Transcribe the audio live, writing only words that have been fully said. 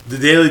The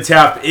Daily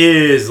Tap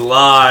is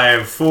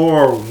live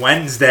for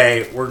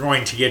Wednesday. We're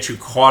going to get you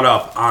caught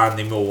up on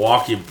the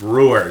Milwaukee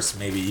Brewers.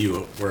 Maybe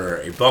you were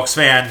a Bucks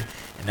fan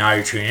and now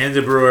you're tuning into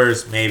the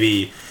Brewers.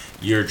 Maybe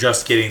you're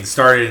just getting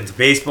started into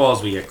baseball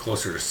as we get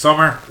closer to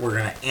summer. We're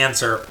going to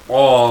answer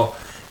all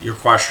your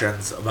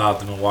questions about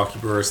the Milwaukee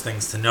Brewers,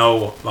 things to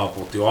know about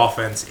both the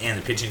offense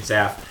and the pitching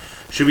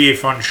staff. Should be a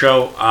fun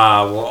show.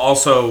 We'll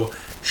also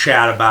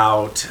chat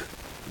about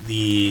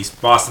the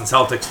Boston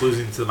Celtics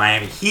losing to the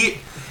Miami Heat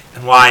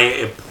and why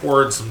it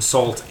poured some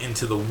salt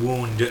into the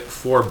wound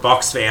for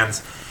Bucks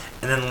fans.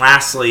 And then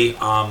lastly,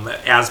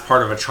 as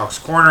part of a Chuck's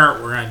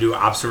Corner, we're going to do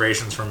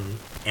observations from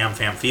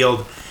AmFam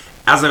Field.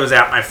 As I was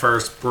at my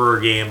first Brewer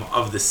game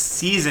of the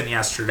season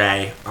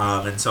yesterday,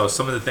 and so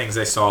some of the things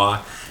I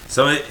saw,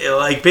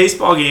 like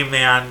baseball game,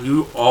 man,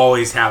 you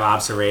always have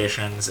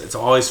observations. It's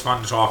always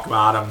fun to talk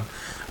about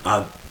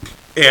them.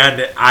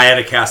 And I had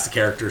a cast of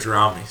characters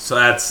around me. So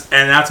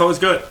that's always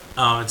good.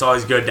 It's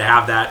always good to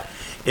have that.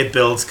 It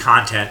builds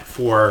content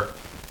for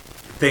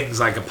things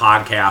like a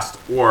podcast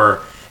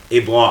or a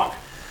blog.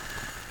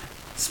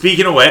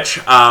 Speaking of which,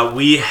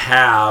 we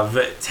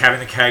have Tapping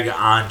the Keg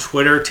on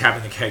Twitter,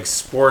 Tapping the Keg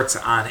Sports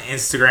on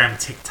Instagram,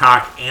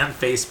 TikTok, and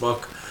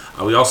Facebook.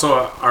 We also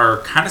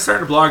are kind of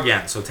starting to blog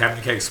again, so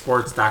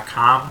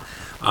tappingthekegsports.com.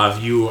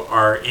 If you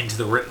are into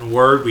the written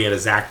word, we had a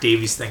Zach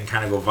Davies thing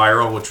kind of go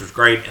viral, which was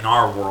great in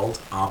our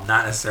world. Not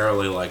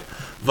necessarily like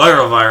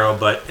viral,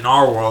 but in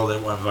our world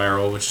it went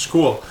viral, which is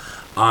cool.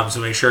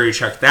 So make sure you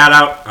check that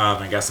out.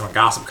 I guess I'm a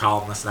gossip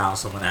columnist now,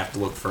 so I'm going to have to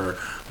look for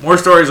more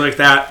stories like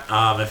that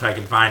if I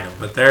can find them.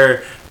 But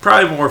they're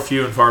probably more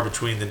few and far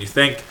between than you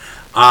think.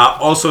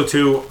 Also,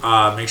 too,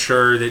 make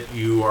sure that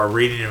you are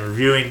rating and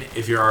reviewing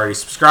if you're already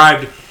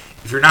subscribed.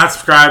 If you're not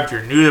subscribed,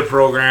 you're new to the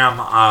program,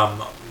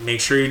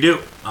 make sure you do.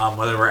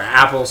 Whether we're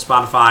at Apple,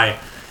 Spotify,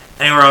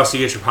 anywhere else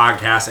you get your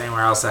podcast,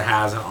 anywhere else that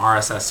has an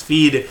RSS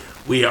feed,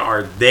 we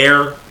are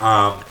there.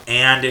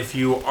 And if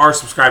you are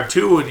subscribed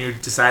to and you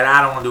decide,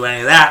 I don't want to do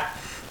any of that,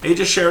 maybe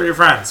just share with your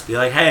friends. Be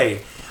like,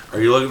 hey,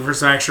 are you looking for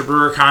some extra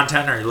Brewer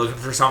content? Are you looking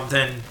for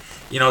something,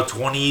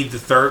 20 to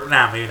 30,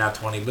 maybe not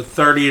 20, but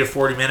 30 to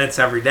 40 minutes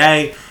every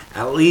day?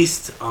 At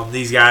least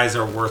these guys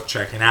are worth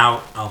checking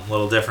out. A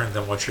little different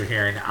than what you're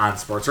hearing on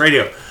sports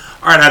radio.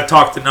 All right, I've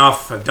talked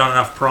enough. I've done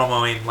enough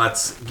promoing.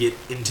 Let's get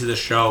into the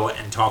show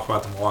and talk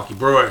about the Milwaukee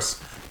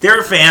Brewers. There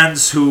are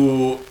fans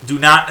who do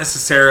not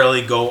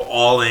necessarily go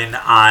all in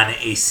on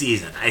a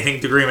season. I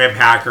think the Green Bay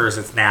Packers,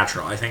 it's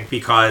natural. I think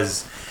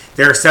because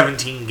there are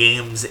 17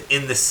 games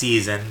in the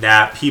season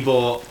that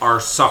people are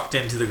sucked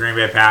into the Green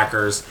Bay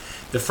Packers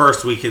the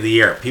first week of the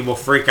year. People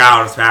freak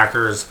out as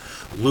Packers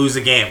lose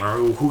a game. Or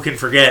who can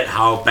forget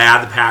how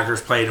bad the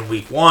Packers played in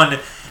week one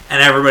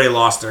and everybody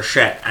lost their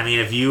shit. I mean,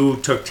 if you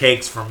took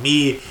takes from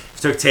me,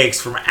 if you took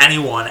takes from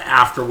anyone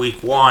after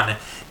week one,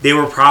 they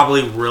were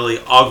probably really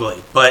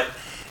ugly. But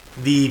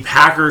the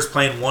Packers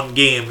playing one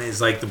game is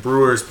like the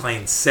Brewers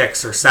playing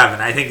 6 or 7.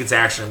 I think it's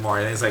actually more.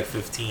 I think it's like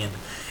 15.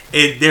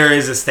 There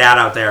is a stat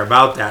out there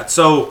about that.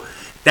 So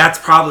that's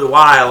probably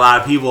why a lot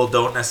of people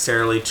don't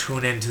necessarily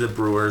tune into the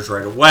Brewers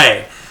right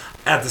away.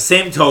 At the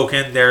same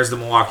token, there's the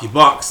Milwaukee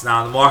Bucks.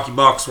 Now, the Milwaukee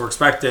Bucks were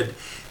expected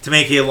to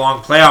make a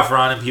long playoff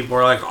run, and people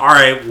are like, all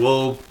right,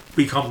 we'll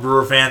become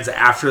Brewer fans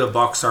after the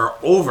Bucks are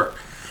over.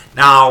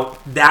 Now,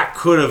 that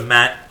could have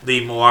meant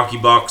the Milwaukee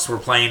Bucks were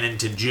playing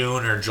into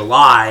June or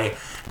July,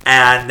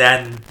 and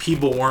then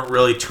people weren't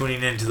really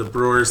tuning into the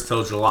Brewers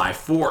till July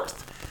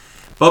 4th.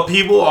 But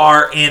people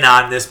are in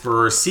on this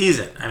Brewers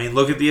season. I mean,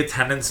 look at the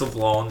attendance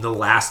alone the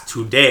last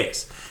 2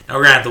 days. Now,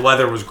 granted, the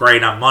weather was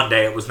great on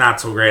Monday. It was not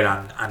so great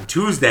on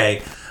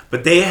Tuesday.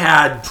 But they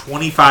had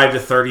 25 to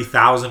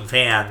 30,000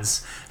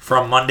 fans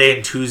from Monday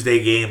and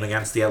Tuesday game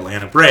against the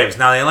Atlanta Braves.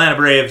 Now, the Atlanta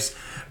Braves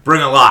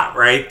bring a lot,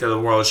 right? They're the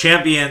world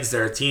champions.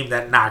 They're a team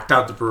that knocked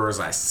out the Brewers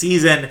last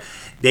season.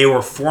 They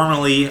were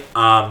formerly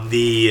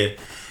the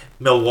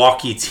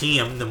Milwaukee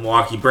team, the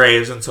Milwaukee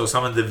Braves, and so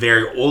some of the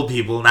very old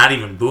people, not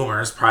even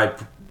boomers,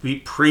 probably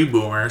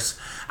pre-boomers,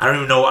 I don't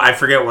even know, I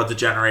forget what the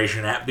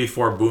generation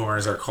before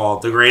boomers are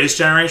called. The greatest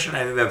generation?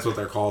 I think that's what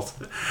they're called.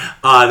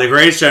 The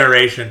greatest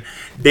generation,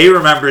 they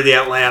remember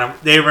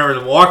the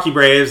Milwaukee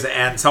Braves,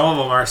 and some of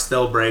them are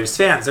still Braves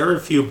fans. There were a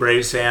few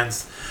Braves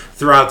fans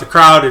throughout the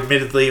crowd.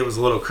 Admittedly, it was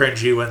a little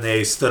cringy when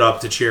they stood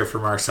up to cheer for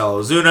Marcell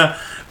Ozuna,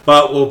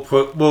 but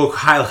we'll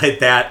highlight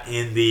that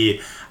in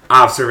the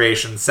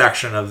observation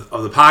section of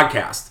the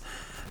podcast.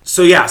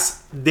 So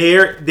yes,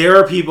 there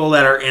are people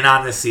that are in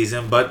on this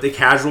season, but the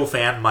casual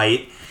fan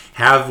might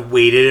have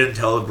waited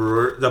until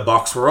the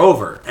Bucks were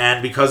over.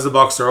 And because the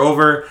Bucks are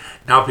over,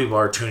 now people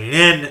are tuning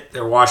in,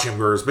 they're watching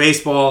Brewers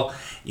baseball.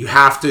 You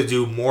have to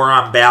do more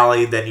on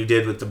Bally than you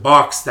did with the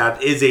Bucks.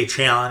 That is a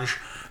challenge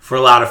for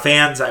a lot of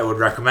fans. I would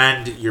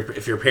recommend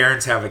if your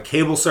parents have a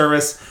cable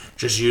service,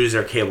 just use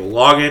their cable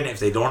login. If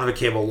they don't have a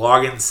cable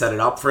login, set it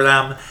up for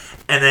them.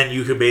 And then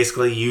you can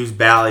basically use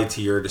Bally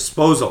to your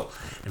disposal.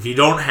 If you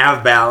don't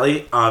have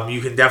Bally, you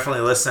can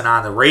definitely listen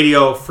on the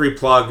radio, free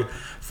plug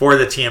for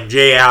the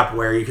TMJ app,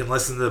 where you can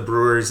listen to the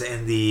Brewers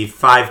in the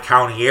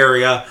 5-county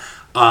area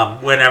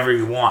whenever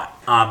you want.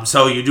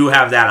 So you do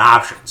have that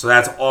option. So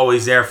that's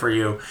always there for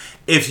you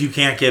if you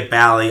can't get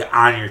Bally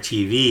on your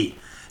TV.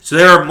 So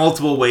there are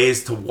multiple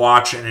ways to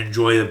watch and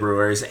enjoy the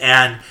Brewers,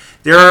 and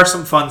there are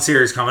some fun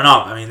series coming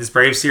up. I mean, this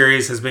Brave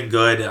series has been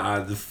good.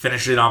 They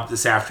finished it up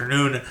this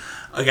afternoon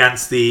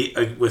against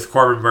with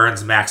Corbin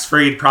Burnes and Max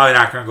Fried. Probably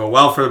not going to go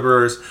well for the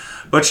Brewers,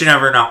 but you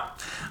never know.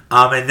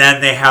 And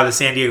then they have the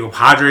San Diego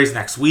Padres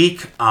next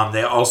week.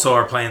 They also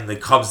are playing the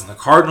Cubs and the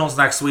Cardinals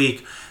next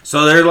week.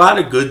 So there's a lot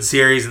of good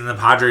series in the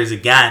Padres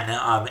again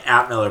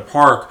at Miller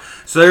Park.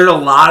 So there's a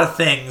lot of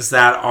things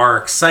that are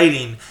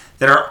exciting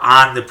that are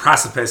on the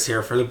precipice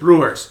here for the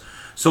Brewers.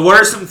 So what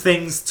are some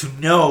things to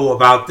know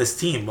about this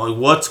team? Like,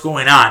 what's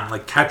going on?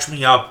 Like, catch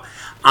me up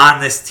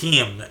on this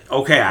team.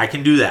 Okay, I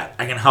can do that.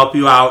 I can help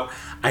you out.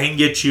 I can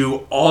get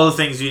you all the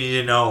things you need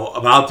to know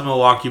about the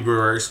Milwaukee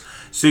Brewers.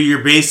 So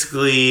you're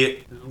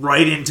basically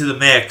right into the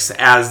mix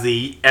as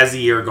the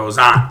year goes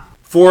on.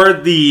 For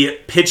the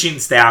pitching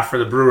staff for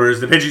the Brewers,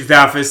 the pitching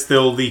staff is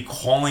still the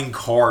calling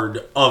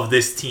card of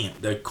this team.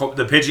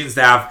 The pitching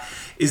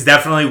staff is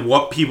definitely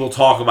what people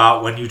talk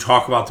about when you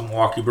talk about the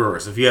Milwaukee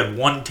Brewers. If you had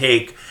one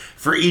take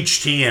for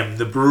each team,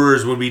 the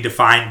Brewers would be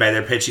defined by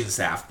their pitching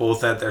staff,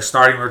 both at their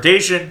starting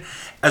rotation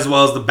as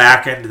well as the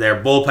back end of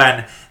their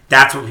bullpen.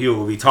 That's what people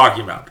will be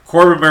talking about.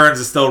 Corbin Burnes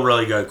is still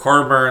really good.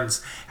 Corbin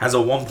Burnes has a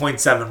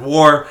 1.7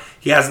 WAR.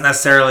 He hasn't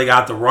necessarily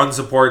got the run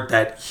support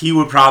that he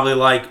would probably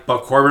like,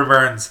 but Corbin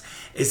Burnes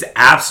is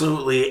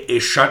absolutely a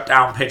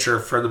shutdown pitcher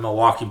for the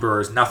Milwaukee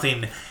Brewers.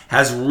 Nothing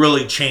has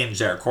really changed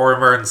there.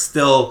 Corbin Burnes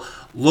still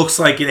looks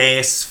like an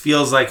ace,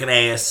 feels like an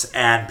ace,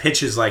 and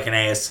pitches like an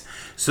ace.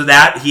 So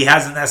that he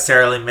hasn't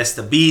necessarily missed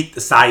a beat.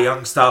 The Cy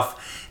Young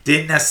stuff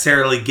didn't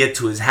necessarily get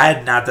to his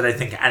head. Not that I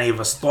think any of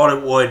us thought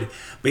it would.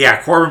 But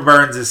yeah, Corbin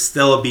Burnes is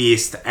still a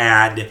beast,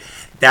 and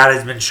that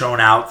has been shown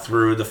out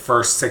through the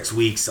first 6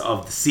 weeks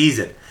of the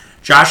season.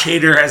 Josh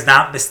Hader has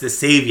not missed a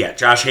save yet.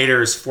 Josh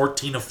Hader is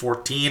 14 of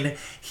 14.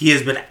 He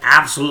has been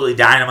absolutely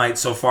dynamite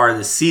so far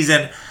this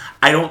season.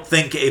 I don't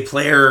think a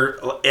player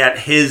at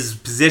his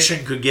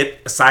position could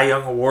get a Cy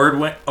Young award,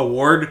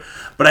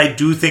 but I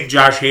do think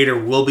Josh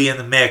Hader will be in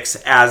the mix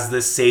as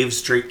this save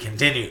streak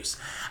continues.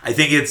 I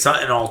think it's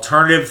an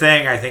alternative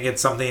thing. I think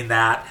it's something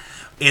that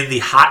in the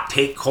hot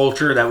take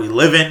culture that we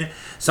live in,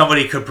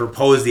 somebody could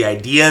propose the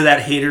idea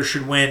that Hader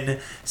should win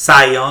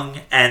Cy Young,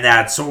 and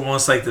that's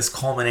almost like this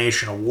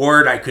culmination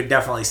award. I could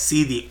definitely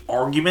see the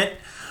argument,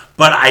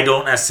 but I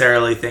don't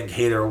necessarily think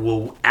Hader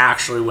will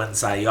actually win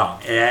Cy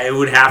Young. It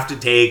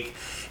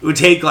would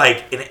take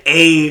like an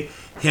A,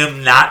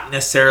 him not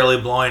necessarily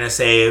blowing a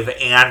save,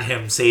 and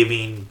him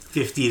saving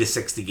 50 to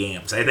 60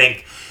 games. I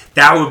think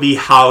that would be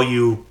how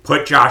you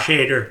put Josh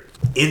Hader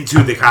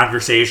into the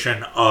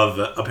conversation of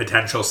a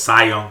potential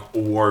Cy Young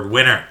Award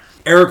winner.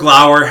 Eric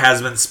Lauer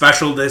has been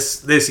special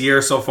this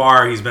year so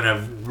far. He's been a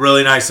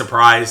really nice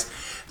surprise.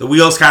 The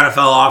wheels kind of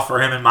fell off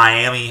for him in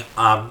Miami.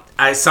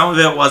 Some of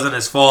it wasn't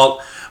his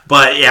fault,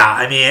 but yeah,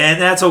 I mean,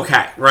 and that's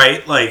okay,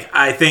 right? Like,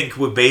 I think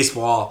with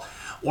baseball,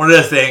 one of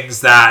the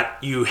things that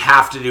you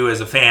have to do as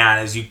a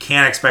fan is you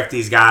can't expect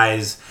these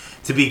guys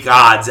to be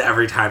gods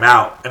every time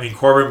out. I mean,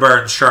 Corbin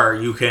Burnes, sure,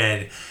 you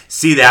can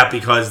see that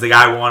because the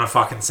guy won a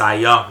fucking Cy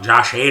Young.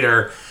 Josh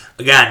Hader,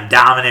 again,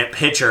 dominant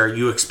pitcher.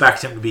 You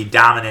expect him to be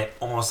dominant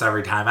almost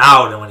every time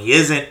out, and when he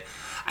isn't,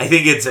 I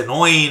think it's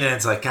annoying, and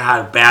it's like,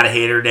 God, bad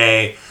Hader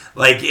day.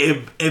 Like,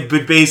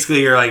 but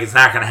basically, you're like, it's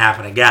not going to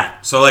happen again.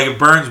 So, like, if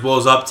Burnes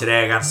blows up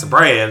today against the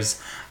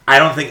Braves, I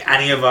don't think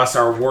any of us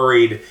are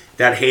worried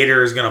that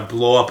Hader is going to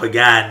blow up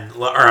again,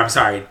 or I'm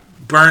sorry,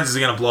 Burnes is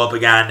going to blow up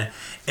again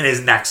in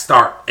his next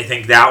start. I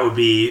think that would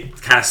be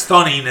kind of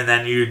stunning, and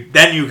then you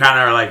kind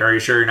of are like, are you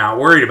sure you're not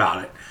worried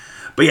about it?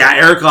 But yeah,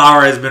 Eric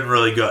Lauer has been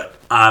really good.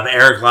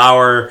 Eric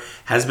Lauer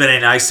has been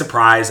a nice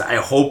surprise. I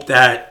hope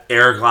that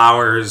Eric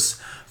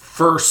Lauer's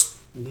first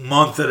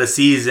month of the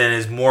season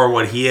is more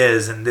what he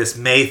is, and this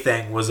May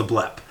thing was a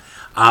blip.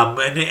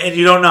 And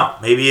you don't know.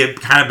 Maybe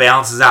it kind of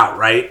balances out,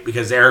 right?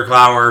 Because Eric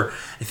Lauer,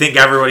 I think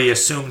everybody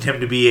assumed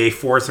him to be a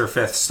fourth or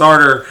fifth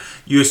starter.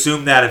 You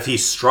assume that if he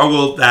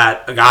struggled,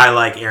 that a guy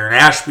like Aaron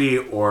Ashby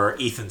or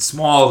Ethan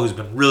Small, who's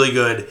been really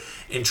good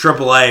in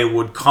AAA,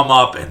 would come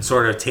up and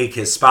sort of take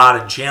his spot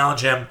and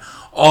challenge him.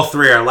 All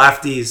three are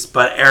lefties,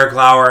 but Eric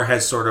Lauer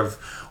has sort of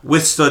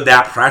withstood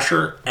that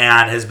pressure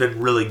and has been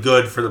really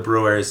good for the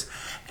Brewers,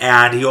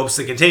 and he hopes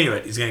to continue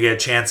it. He's going to get a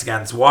chance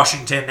against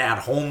Washington at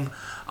home.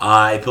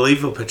 I believe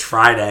he'll pitch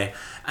Friday.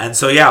 And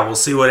so, yeah, we'll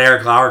see what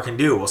Eric Lauer can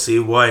do. We'll see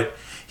what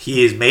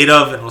he is made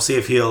of, and we'll see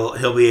if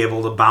he'll be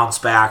able to bounce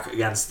back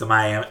against the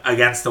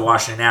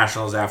Washington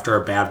Nationals after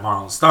a bad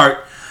Marlins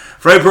start.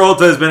 Freddie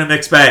Peralta has been a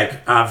mixed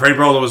bag. Freddie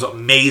Peralta was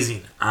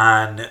amazing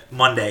on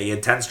Monday. He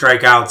had 10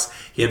 strikeouts.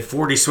 He had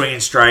 40 swinging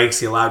strikes.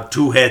 He allowed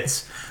 2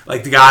 hits.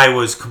 Like, the guy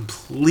was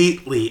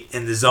completely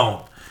in the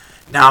zone.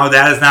 Now,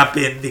 that has not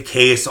been the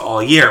case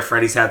all year.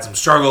 Freddie's had some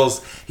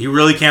struggles. He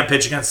really can't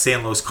pitch against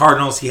St. Louis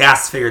Cardinals. He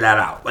has to figure that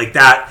out. Like,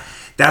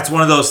 that's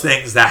one of those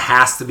things that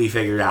has to be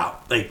figured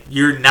out. Like,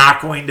 you're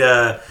not going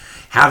to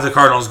have the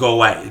Cardinals go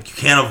away. You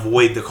can't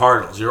avoid the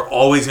Cardinals. You're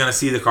always going to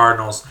see the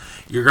Cardinals.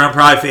 you're going to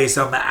probably face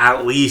them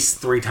at least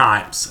 3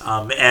 times.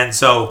 And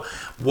so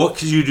what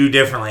could you do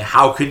differently?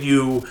 How can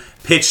you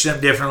pitch them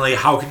differently?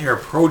 How can your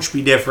approach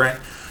be different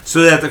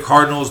so that the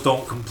Cardinals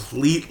don't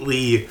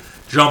completely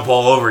jump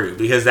all over you?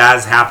 Because that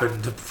has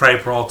happened to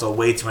Freddie Peralta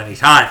way too many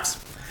times.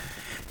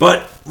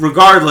 But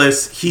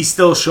regardless, he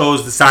still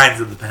shows the signs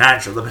of the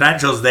potential. The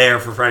potential is there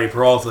for Freddie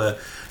Peralta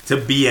to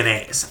be an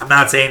ace. I'm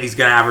not saying he's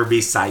going to ever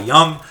be Cy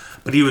Young,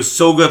 but he was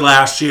so good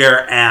last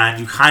year, and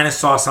you kind of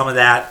saw some of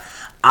that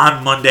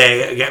on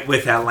Monday again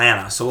with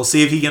Atlanta. So we'll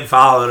see if he can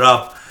follow it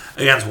up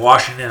against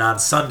Washington on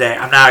Sunday.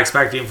 I'm not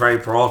expecting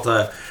Freddie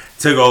Peralta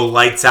to go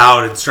lights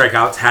out and strike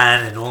out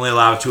 10 and only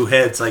allow 2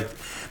 hits, like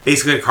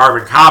basically a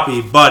carbon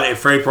copy. But if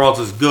Freddie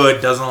Peralta is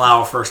good, doesn't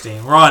allow a first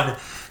inning run,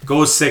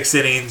 goes 6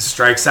 innings,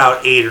 strikes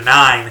out 8 or 9,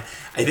 I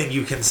think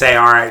you can say,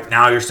 all right,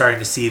 now you're starting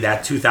to see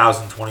that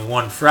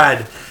 2021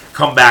 Fred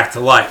come back to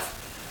life.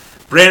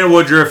 Brandon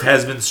Woodruff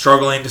has been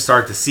struggling to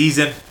start the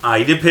season.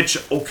 He did pitch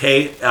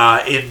okay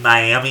in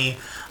Miami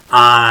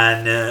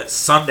on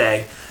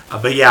Sunday.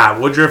 But yeah,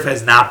 Woodruff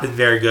has not been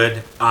very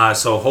good.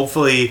 So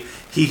hopefully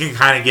he can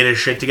kind of get his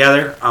shit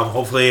together.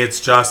 Hopefully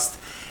it's just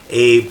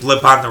a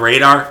blip on the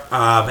radar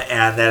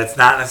and that it's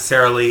not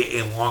necessarily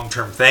a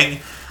long-term thing.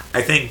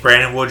 I think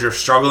Brandon Woodruff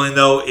struggling,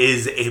 though,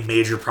 is a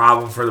major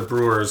problem for the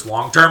Brewers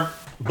long-term.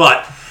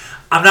 But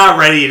I'm not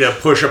ready to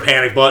push a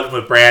panic button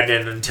with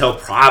Brandon until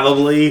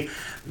probably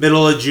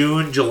middle of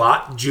June,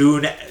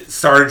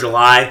 start of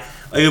July.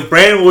 Like if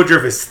Brandon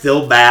Woodruff is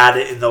still bad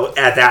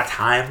at that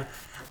time,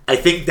 I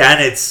think then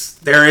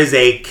there is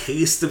a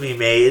case to be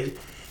made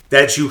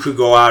that you could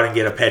go out and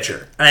get a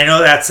pitcher. And I know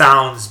that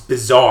sounds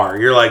bizarre.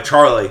 You're like,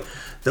 Charlie,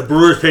 the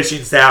Brewers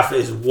pitching staff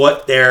is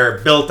what they're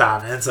built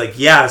on. And it's like,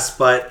 yes,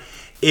 but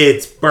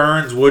it's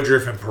Burns,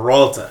 Woodruff, and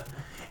Peralta.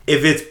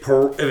 If it's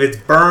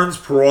Burns,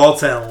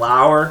 Peralta, and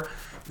Lauer,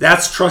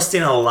 that's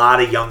trusting a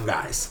lot of young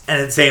guys.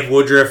 And it's saying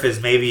Woodruff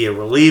is maybe a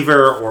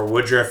reliever or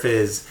Woodruff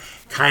is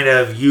kind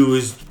of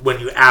used when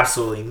you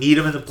absolutely need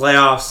him in the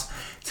playoffs.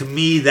 To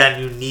me,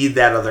 then you need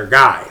that other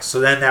guy. So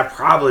then that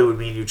probably would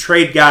mean you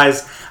trade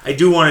guys. I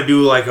do want to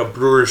do like a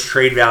Brewers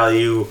trade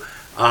value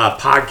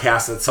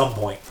podcast at some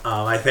point.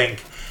 I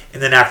think in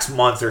the next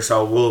month or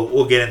so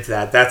we'll get into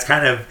that. That's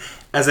kind of,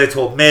 as I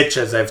told Mitch,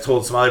 as I've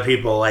told some other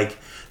people, like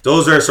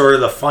those are sort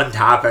of the fun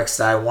topics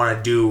that I want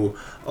to do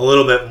a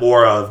little bit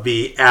more of,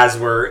 as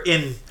we're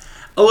in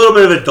a little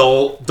bit of a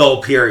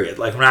dull period.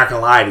 Like, I'm not going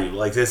to lie to you.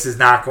 Like, this is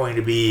not going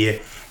to be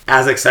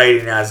as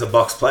exciting as the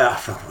Bucks playoff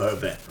for a little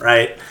bit,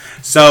 right?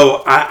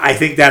 So I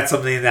think that's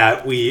something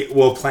that we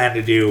will plan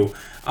to do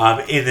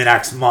in the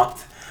next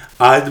month.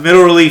 The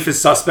middle relief is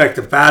suspect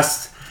at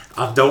best.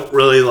 Don't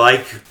really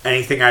like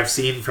anything I've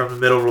seen from the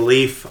middle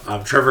relief.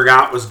 Trevor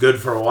Gott was good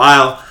for a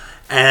while,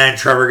 and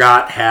Trevor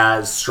Gott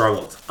has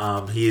struggled.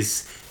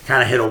 He's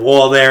kind of hit a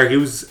wall there. I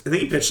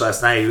think he pitched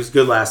last night. He was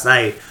good last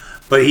night,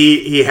 but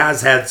he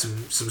has had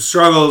some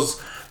struggles.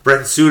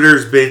 Brent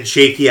Suter's been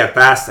shaky at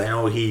best. I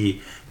know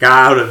he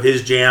got out of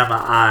his jam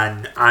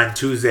on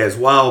Tuesday as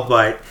well,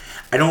 but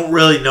I don't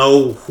really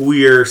know who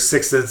your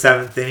 6th and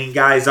 7th inning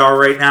guys are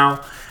right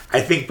now.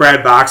 I think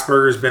Brad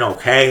Boxberger's been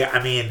okay.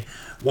 I mean,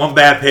 one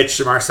bad pitch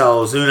to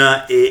Marcell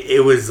Ozuna.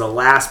 It was the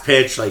last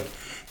pitch. Like,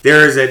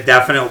 there is a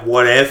definite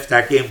what if.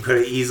 That game could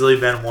have easily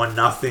been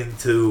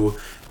 1-0 to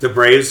the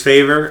Braves'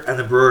 favor, and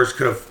the Brewers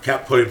could have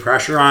kept putting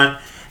pressure on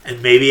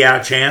and maybe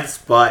had a chance.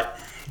 But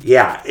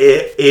yeah,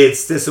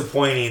 it's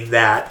disappointing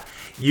that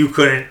you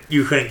couldn't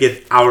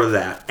get out of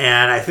that.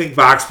 And I think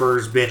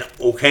Boxberger's been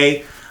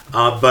okay,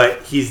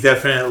 but he's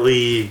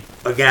definitely,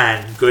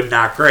 again, good,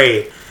 not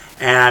great.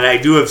 And I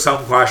do have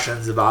some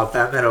questions about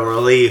that middle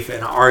relief,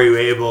 and are you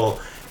able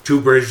to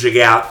bridge the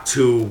gap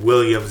to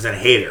Williams and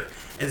Hader?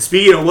 And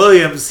speaking of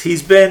Williams,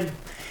 he's been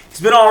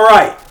all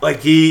right. Like,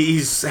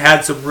 he's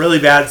had some really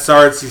bad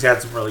starts. He's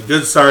had some really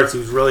good starts. He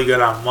was really good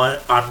on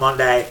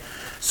Monday.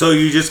 So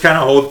you just kind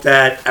of hope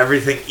that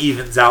everything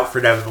evens out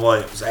for Devin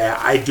Williams.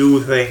 I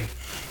do think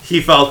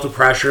he felt the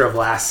pressure of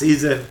last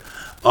season,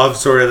 of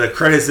sort of the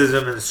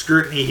criticism and the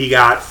scrutiny he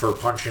got for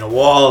punching a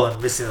wall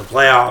and missing the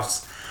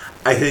playoffs.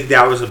 I think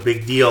that was a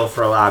big deal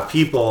for a lot of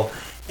people,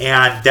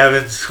 and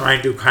Devin's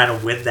trying to kind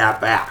of win that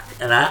back.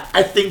 And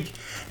I think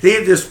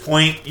at this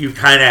point, you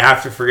kind of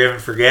have to forgive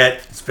and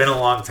forget. It's been a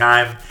long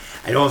time.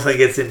 I don't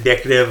think it's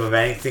indicative of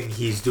anything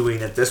he's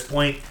doing at this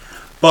point.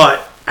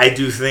 But I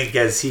do think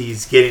as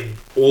he's getting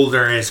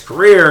older in his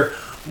career,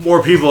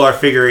 more people are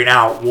figuring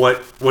out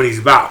what he's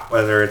about.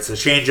 Whether it's a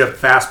changeup,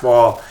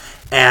 fastball,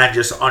 and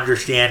just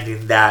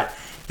understanding that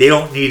they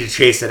don't need to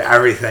chase at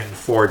everything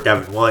for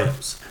Devin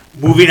Williams.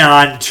 Moving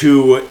on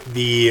to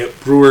the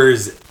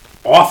Brewers'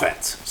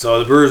 offense. So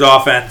the Brewers'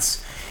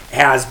 offense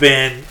has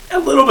been a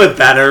little bit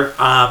better.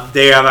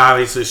 They have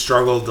obviously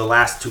struggled the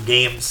last 2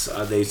 games.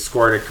 They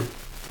scored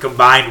a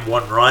combined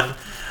 1 run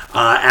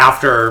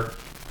after,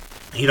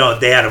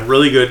 they had a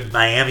really good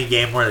Miami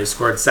game where they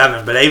scored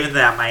 7. But even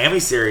that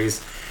Miami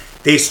series,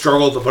 they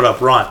struggled to put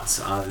up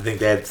runs. I think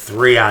they had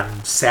 3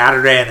 on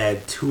Saturday and they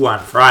had 2 on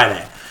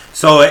Friday.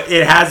 So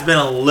it has been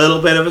a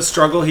little bit of a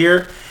struggle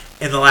here.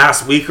 in the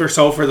last week or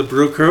so for the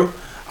Brew Crew,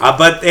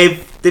 but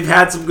they've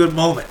had some good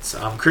moments.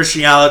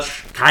 Christian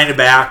Yelich kind of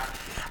back.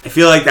 I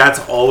feel like that's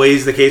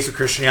always the case with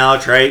Christian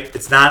Yelich, right?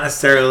 It's not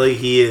necessarily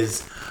he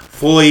is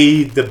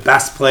fully the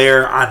best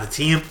player on the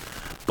team,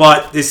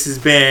 but this has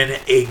been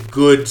a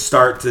good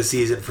start to the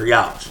season for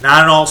Yelich.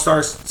 Not an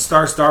all-star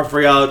start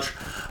for Yelich,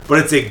 but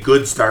it's a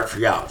good start for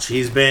Yelich.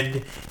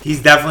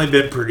 He's definitely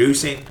been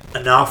producing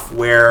enough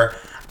where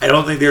I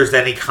don't think there's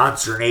any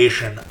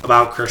consternation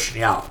about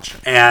Christian Yelich,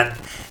 and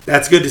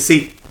that's good to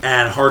see.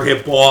 And hard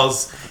hit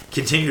balls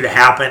continue to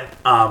happen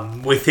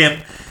with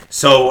him.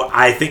 So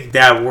I think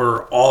that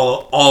we're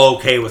all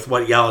okay with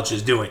what Yelich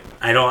is doing.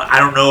 I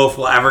don't know if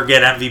we'll ever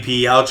get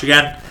MVP Yelich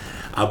again,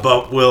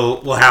 but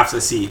we'll have to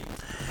see.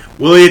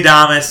 Willy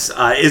Adames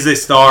is a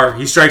star.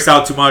 He strikes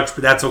out too much,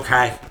 but that's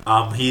okay.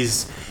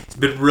 He's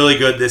been really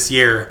good this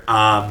year.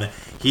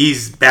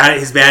 His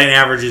batting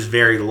average is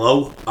very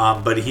low,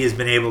 but he has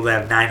been able to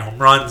have 9 home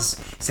runs.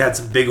 He's had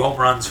some big home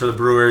runs for the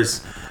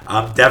Brewers.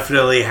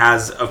 Definitely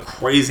has a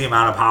crazy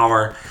amount of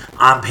power,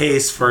 on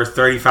pace for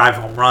 35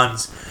 home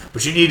runs.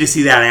 But you need to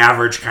see that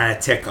average kind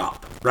of tick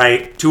up,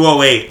 right?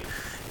 208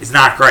 is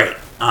not great.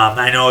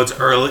 I know it's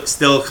early,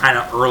 still kind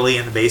of early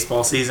in the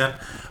baseball season.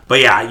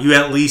 But yeah, you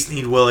at least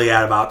need Willie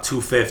at about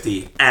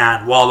 250.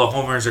 And while the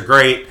homers are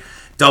great,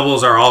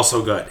 doubles are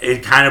also good.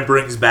 It kind of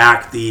brings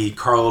back the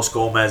Carlos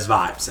Gomez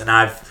vibes. And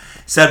I've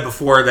said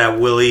before that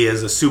Willie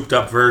is a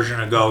souped-up version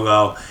of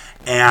Go-Go.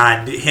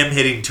 And him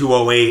hitting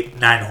 208,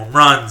 9 home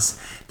runs,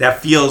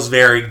 that feels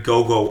very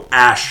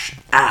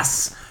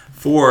Go-Go-ash-esque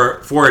for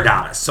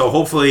Adames. So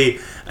hopefully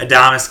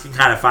Adames can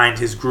kind of find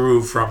his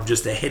groove from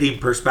just a hitting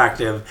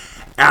perspective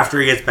after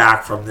he gets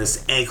back from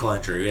this ankle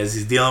injury, as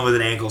he's dealing with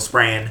an ankle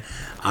sprain.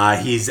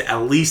 He's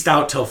at least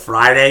out till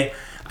Friday.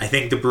 I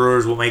think the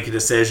Brewers will make a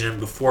decision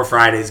before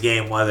Friday's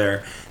game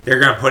whether they're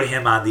going to put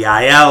him on the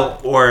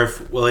IL or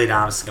if Willy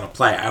Adames is going to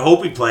play. I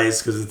hope he plays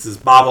because it's his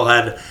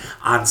bobblehead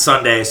on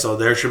Sunday, so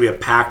there should be a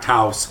packed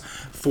house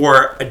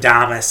for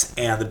Adames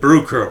and the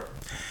Brew Crew.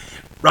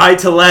 Rowdy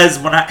Tellez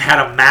had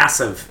a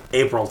massive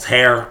April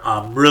tear.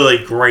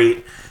 Really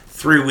great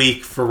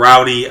 3-week for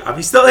Rowdy.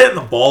 He's still hitting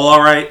the ball all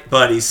right,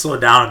 but he's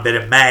slowed down a bit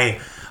in May.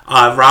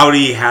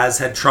 Rowdy has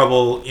had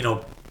trouble,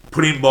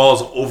 putting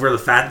balls over the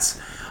fence.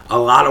 A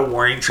lot of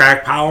warning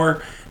track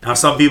power. Now,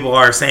 some people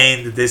are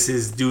saying that this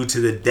is due to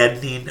the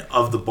deadening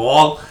of the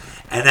ball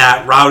and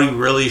that Rowdy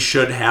really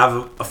should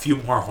have a few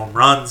more home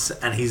runs,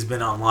 and he's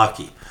been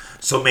unlucky.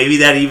 So maybe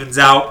that evens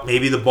out.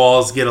 Maybe the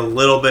balls get a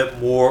little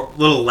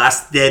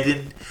less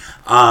deadened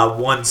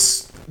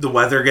once the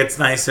weather gets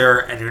nicer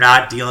and you're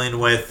not dealing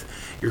with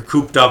you're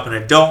cooped up in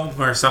a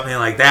dome or something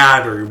like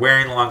that, or you're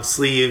wearing long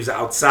sleeves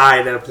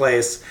outside at a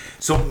place.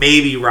 So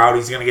maybe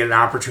Rowdy's going to get an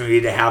opportunity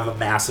to have a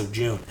massive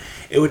June.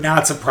 It would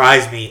not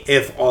surprise me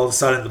if all of a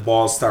sudden the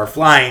balls start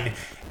flying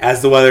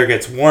as the weather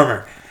gets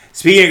warmer.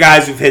 Speaking of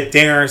guys who've hit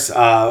dingers,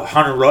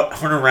 Hunter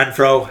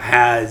Renfroe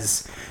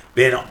has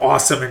been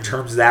awesome in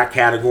terms of that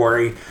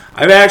category.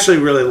 I've actually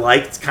really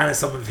liked kind of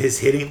some of his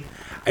hitting.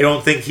 I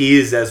don't think he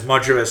is as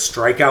much of a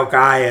strikeout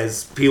guy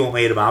as people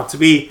made him out to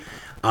be.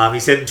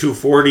 He's hitting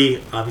 240.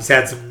 He's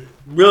had some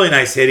really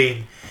nice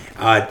hitting,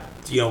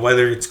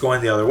 whether it's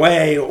going the other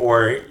way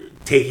or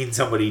taking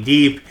somebody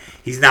deep.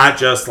 He's not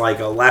just like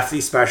a lefty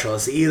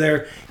specialist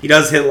either. He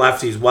does hit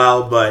lefties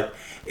well, but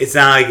it's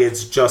not like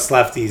it's just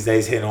lefties that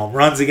he's hitting home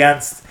runs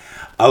against.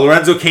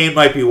 Lorenzo Cain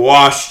might be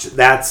washed.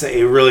 That's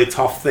a really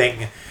tough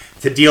thing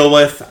to deal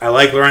with. I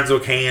like Lorenzo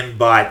Cain,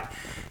 but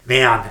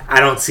man,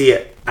 I don't see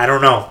it. I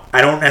don't know.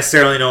 I don't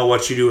necessarily know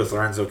what you do with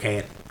Lorenzo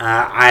Cain.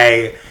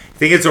 I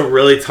think it's a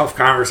really tough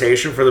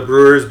conversation for the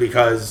Brewers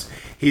because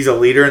he's a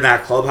leader in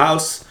that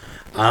clubhouse.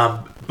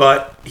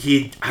 But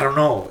I don't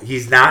know.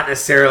 He's not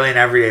necessarily an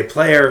everyday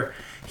player.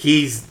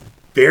 He's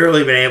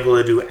barely been able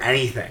to do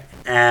anything.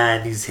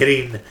 And he's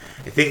hitting,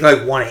 I think,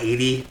 like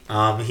 180.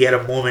 He had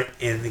a moment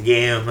in the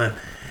game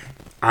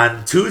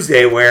on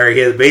Tuesday where he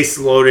had the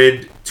bases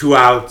loaded, 2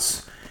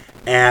 outs,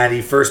 and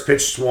he first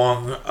pitch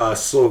swung a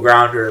slow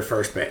grounder to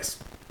first base.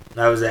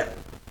 That was it.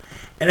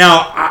 And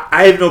now,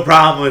 I have no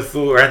problem with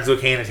Lorenzo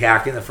Cain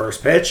attacking the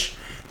first pitch.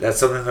 That's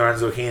something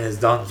Lorenzo Cain has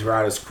done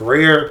throughout his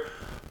career.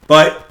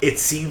 But it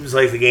seems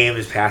like the game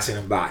is passing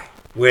him by,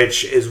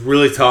 which is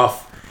really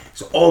tough.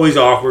 It's always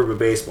awkward with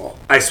baseball.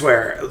 I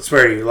swear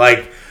to you.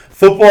 Like,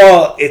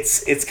 football,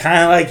 it's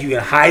kind of like you can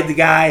hide the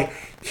guy.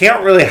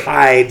 Can't really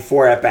hide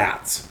 4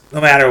 at-bats, no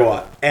matter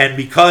what. And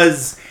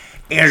because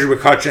Andrew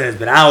McCutchen has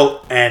been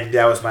out, and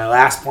that was my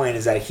last point,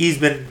 is that he's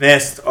been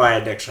missed. Oh, I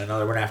had actually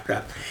another one after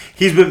that.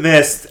 He's been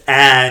missed,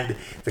 and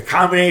the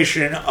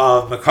combination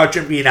of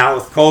McCutchen being out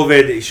with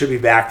COVID, he should be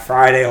back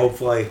Friday,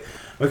 hopefully.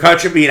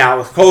 McCutchen being out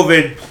with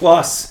COVID,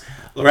 plus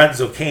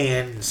Lorenzo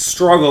Cain's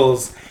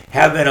struggles,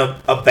 have been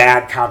a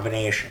bad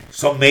combination.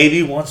 So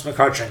maybe once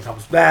McCutchen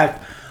comes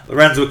back,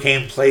 Lorenzo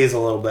Cain plays a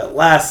little bit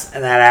less,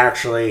 and that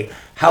actually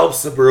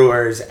helps the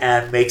Brewers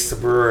and makes the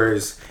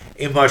Brewers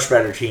a much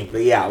better team.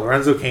 But yeah,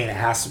 Lorenzo Cain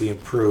has to be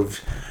improved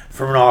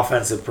from an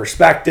offensive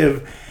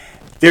perspective.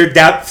 Their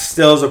depth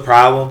still is a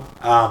problem.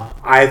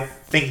 I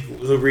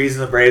think the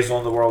reason the Braves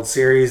won the World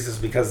Series is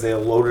because they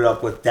loaded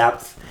up with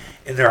depth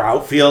in their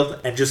outfield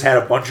and just had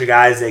a bunch of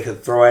guys they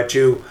could throw at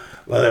you,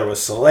 whether it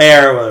was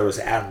Soler, whether it was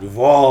Adam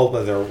Duvall,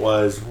 whether it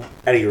was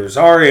Eddie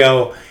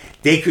Rosario.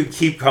 They could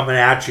keep coming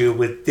at you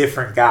with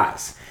different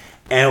guys.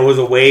 And it was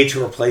a way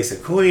to replace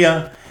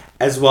Acuna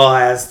as well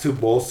as to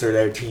bolster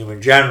their team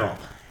in general.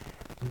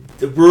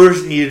 The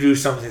Brewers need to do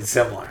something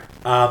similar.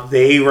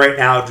 They right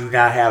now do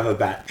not have a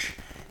bench.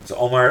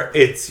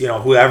 It's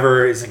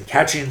whoever isn't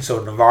catching,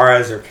 so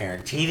Narvaez or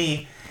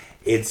Carantini.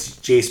 It's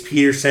Jace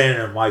Peterson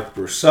or Mike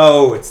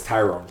Brousseau. It's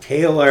Tyrone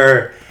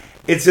Taylor.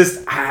 It's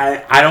just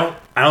I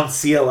don't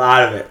see a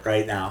lot of it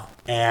right now,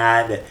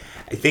 and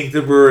I think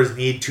the Brewers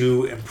need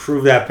to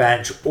improve that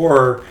bench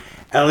or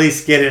at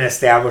least get an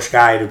established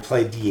guy to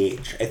play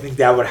DH. I think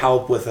that would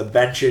help with a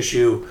bench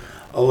issue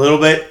a little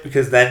bit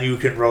because then you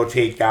can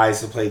rotate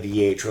guys to play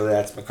DH, whether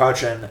that's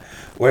McCutchen,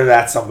 whether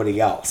that's somebody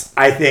else.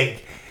 I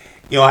think.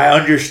 I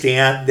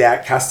understand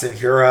that Keston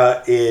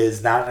Hiura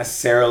is not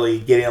necessarily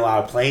getting a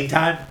lot of playing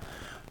time,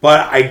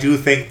 but I do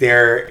think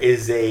there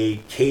is a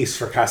case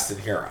for Keston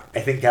Hiura.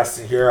 I think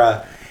Keston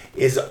Hiura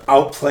is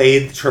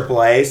outplayed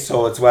AAA,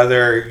 so it's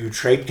whether you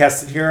trade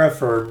Keston Hiura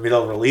for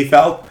middle relief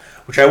help,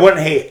 which I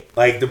wouldn't hate.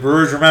 Like, the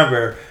Brewers,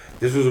 remember,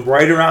 this was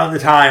right around the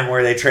time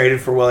where they traded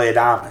for Willy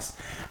Adames.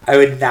 I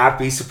would not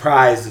be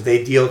surprised if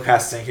they deal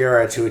Keston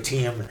Hiura to a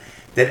team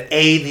that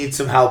A, needs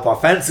some help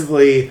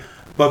offensively,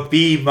 but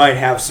B, might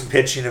have some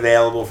pitching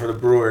available for the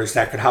Brewers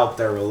that could help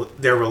their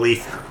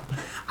relief.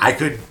 I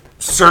could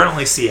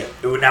certainly see it.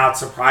 It would not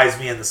surprise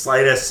me in the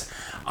slightest.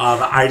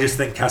 I just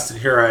think Keston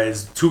Hiura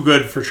is too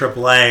good for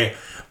AAA,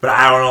 but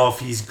I don't know if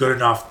he's good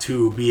enough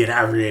to be an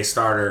everyday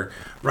starter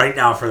right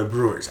now for the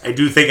Brewers. I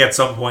do think at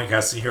some point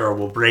Keston Hiura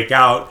will break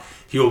out.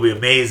 He will be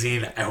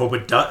amazing. I hope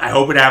it does. I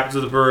hope it happens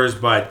with the Brewers,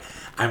 but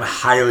I'm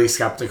highly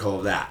skeptical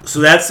of that. So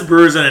that's the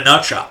Brewers in a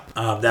nutshell.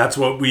 That's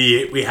what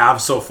we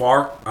have so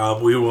far.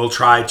 We will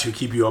try to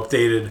keep you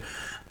updated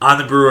on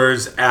the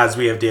Brewers as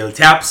we have daily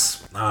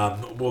taps.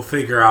 We'll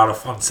figure out a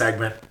fun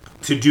segment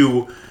to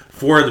do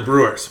for the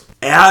Brewers.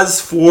 As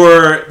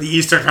for the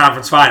Eastern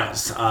Conference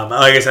Finals,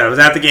 like I said, I was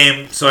at the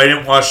game, so I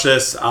didn't watch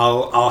this.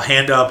 I'll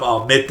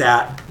admit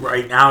that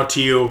right now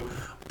to you.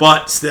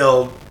 But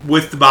still,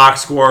 with the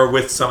box score,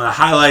 with some of the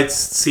highlights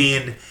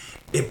seen,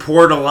 it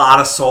poured a lot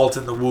of salt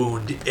in the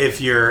wound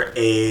if you're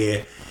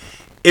a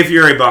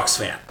Bucks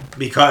fan,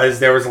 because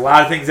there was a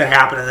lot of things that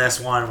happened in this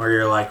one where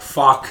you're like,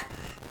 fuck,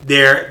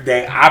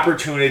 the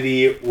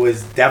opportunity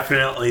was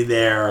definitely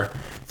there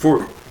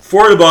for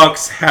the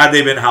Bucks had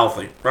they been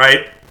healthy,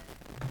 right?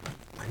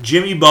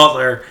 Jimmy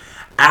Butler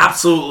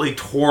absolutely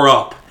tore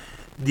up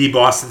the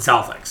Boston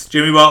Celtics.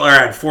 Jimmy Butler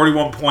had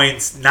 41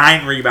 points,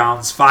 9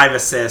 rebounds, 5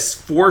 assists,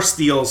 4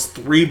 steals,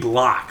 3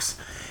 blocks,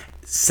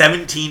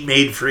 17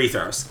 made free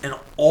throws. An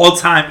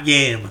all-time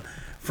game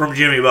from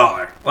Jimmy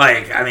Butler.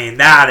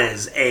 That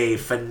is a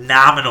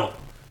phenomenal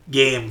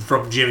game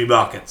from Jimmy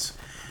Buckets.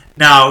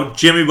 Now,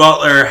 Jimmy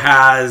Butler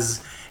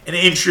has an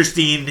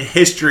interesting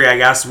history, I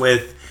guess,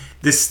 with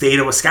the state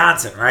of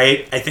Wisconsin,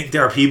 right? I think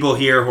there are people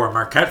here who are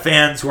Marquette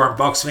fans, who aren't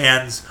Bucks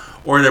fans,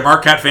 or they're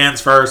Marquette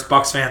fans first,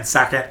 Bucks fans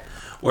second,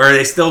 where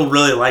they still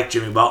really like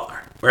Jimmy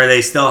Butler, where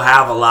they still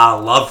have a lot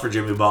of love for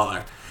Jimmy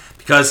Butler,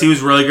 because he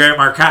was really great at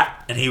Marquette,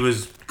 and he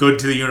was good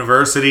to the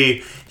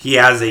university. He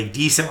has a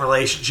decent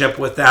relationship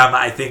with them.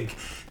 I think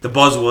the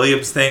Buzz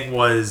Williams thing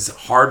was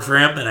hard for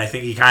him, and I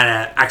think he kind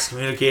of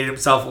excommunicated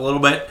himself a little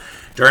bit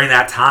during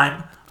that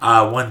time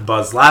when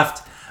Buzz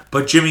left.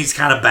 But Jimmy's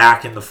kind of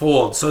back in the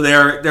fold. So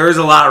there is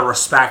a lot of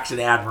respect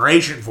and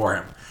admiration for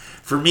him.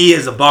 For me,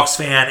 as a Bucks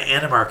fan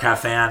and a Marquette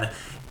fan,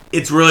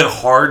 it's really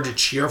hard to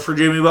cheer for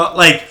Jimmy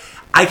Butler.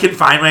 I can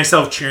find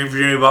myself cheering for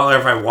Jimmy Butler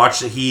if I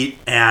watch the Heat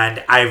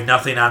and I have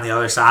nothing on the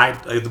other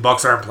side. Like, the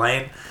Bucks aren't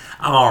playing,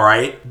 I'm all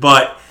right.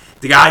 But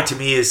the guy, to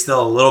me, is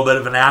still a little bit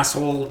of an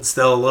asshole.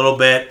 Still a little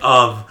bit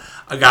of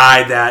a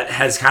guy that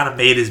has kind of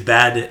made his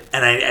bed.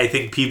 And I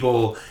think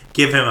people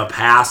give him a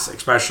pass,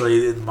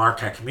 especially in the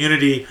Marquette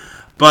community.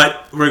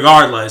 But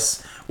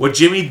regardless, what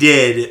Jimmy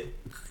did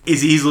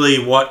is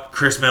easily what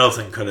Chris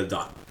Middleton could have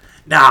done.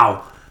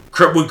 Now,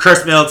 would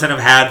Chris Middleton have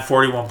had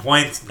 41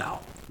 points? No.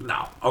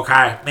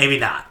 Okay, maybe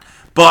not.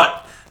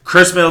 But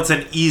Chris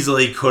Middleton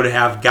easily could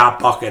have got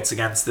buckets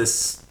against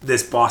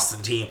this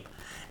Boston team.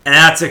 And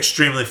that's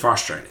extremely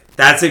frustrating.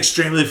 That's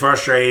extremely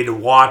frustrating to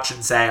watch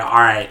and say, all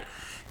right,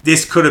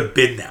 this could have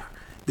been there.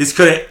 This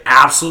could have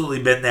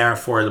absolutely been there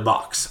for the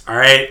Bucks, all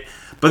right?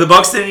 But the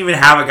Bucks didn't even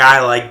have a guy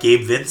like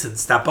Gabe Vincent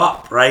step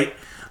up, right?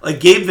 Like,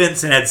 Gabe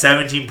Vincent had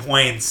 17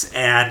 points,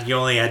 and he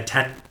only had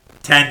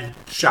 10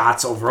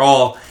 shots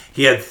overall.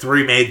 He had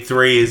 3 made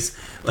threes.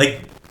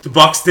 The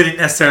Bucks didn't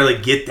necessarily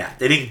get that.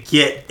 They didn't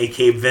get a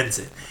Gabe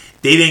Vincent.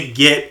 They didn't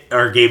get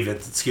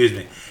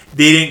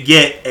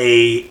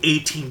a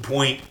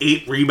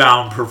 18.8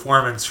 rebound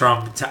performance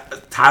from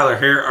Tyler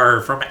here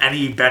or from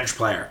any bench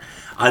player.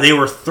 They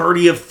were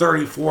 30 of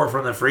 34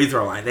 from the free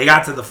throw line. They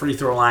got to the free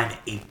throw line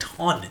a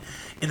ton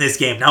in this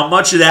game. Now,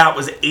 much of that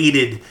was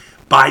aided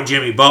by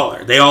Jimmy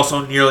Butler. They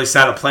also nearly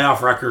set a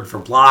playoff record for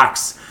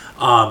blocks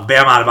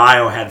Bam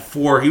Adebayo had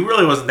 4. He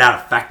really wasn't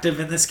that effective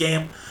in this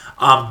game,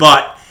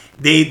 but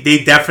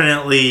they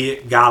definitely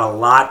got a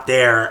lot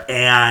there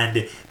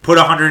and put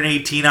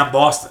 118 on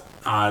Boston.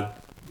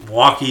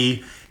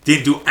 Milwaukee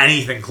didn't do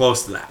anything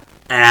close to that.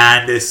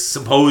 And this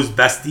supposed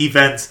best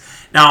defense.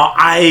 Now,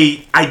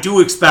 I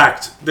do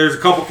expect, there's a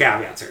couple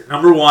caveats here.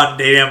 Number one,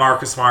 they didn't have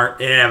Marcus Smart.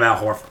 They didn't have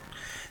Al Horford.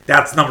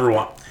 That's number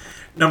one.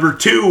 Number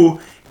two,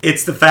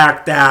 it's the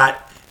fact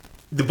that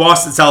the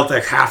Boston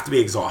Celtics have to be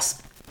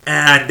exhausted.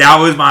 And that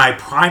was my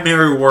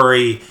primary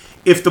worry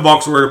if the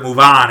Bucks were to move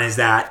on, is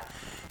that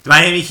the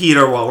Miami Heat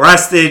are well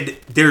rested.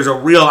 There's a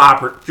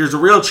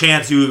real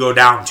chance you would go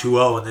down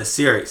 2-0 in this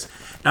series.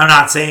 Now, I'm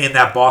not saying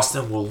that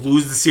Boston will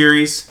lose the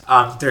series.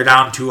 They're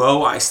down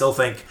 2-0. I still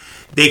think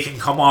they can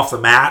come off the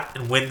mat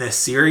and win this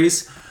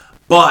series.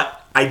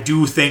 But I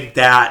do think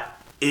that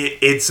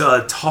it's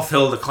a tough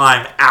hill to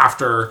climb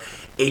after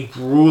a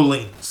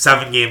grueling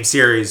 7-game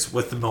series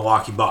with the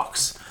Milwaukee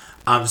Bucks.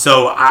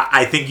 So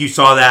I think you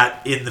saw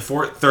that in the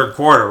third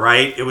quarter,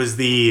 right? It was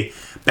the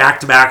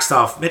back-to-back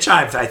stuff. Mitch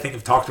and I think,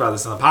 have talked about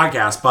this on the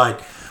podcast,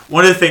 but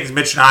one of the things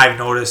Mitch and I have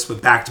noticed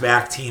with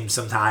back-to-back teams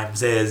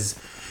sometimes is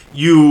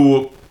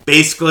you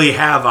basically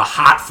have a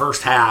hot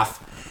first half.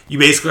 You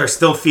basically are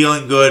still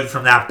feeling good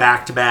from that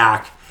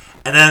back-to-back.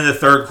 And then in the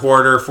third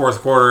quarter, fourth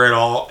quarter, it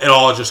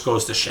all just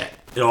goes to shit.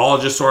 It all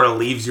just sort of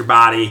leaves your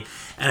body.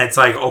 And it's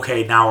like,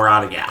 okay, now we're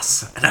out of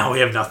gas. Now we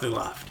have nothing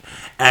left.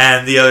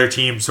 And the other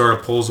team sort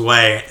of pulls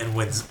away and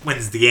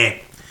wins the game.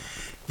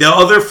 The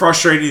other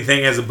frustrating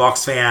thing as a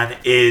Bucks fan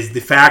is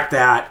the fact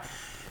that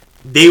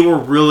they were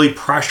really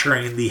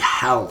pressuring the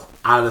hell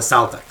out of the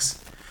Celtics.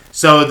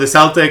 So the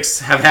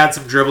Celtics have had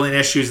some dribbling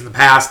issues in the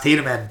past.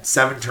 Tatum had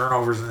 7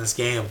 turnovers in this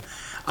game.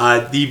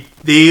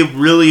 They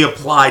really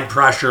applied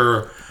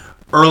pressure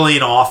early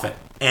and often,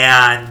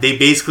 and they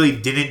basically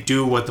didn't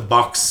do what the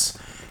Bucks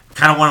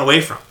kind of went away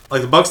from.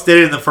 Like, the Bucks did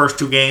it in the first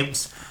 2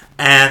 games,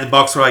 and the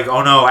Bucks were like,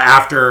 oh no,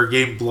 after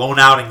getting blown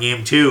out in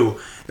game 2,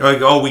 they're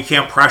like, oh, we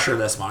can't pressure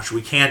this much.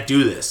 We can't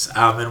do this.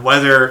 And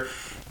whether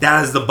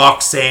that is the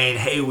Bucks saying,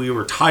 hey, we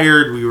were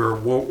tired, we were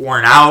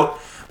worn out,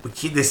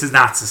 this is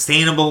not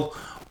sustainable,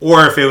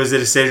 or if it was a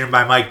decision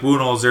by Mike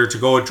Budenholzer to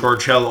go with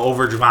George Hill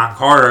over Javon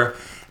Carter,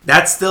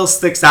 that still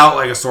sticks out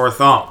like a sore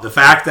thumb. The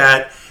fact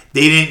that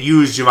they didn't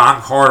use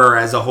Javon Carter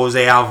as a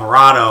Jose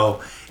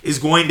Alvarado is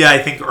going to, I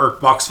think, irk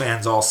Bucks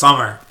fans all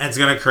summer. And it's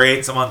going to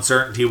create some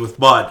uncertainty with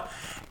Bud.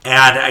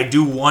 And I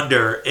do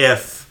wonder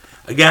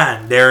if,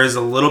 again, there is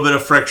a little bit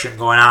of friction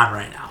going on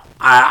right now.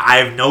 I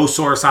have no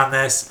source on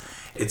this.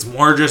 It's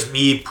more just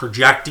me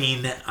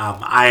projecting.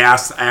 I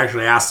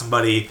actually asked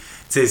somebody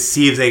to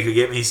see if they could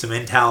get me some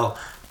intel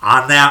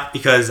on that,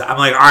 because I'm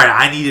like, all right,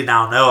 I need to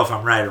now know if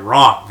I'm right or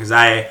wrong, because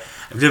I've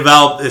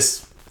developed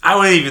this, I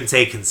wouldn't even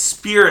say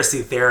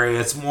conspiracy theory.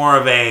 It's more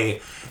of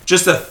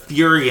just a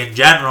theory in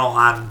general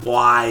on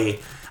why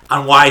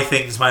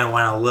things might have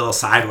went a little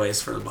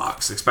sideways for the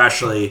Bucks,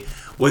 especially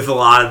with a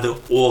lot of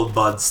the old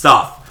Bud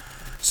stuff.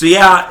 So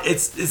yeah,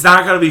 it's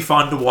not going to be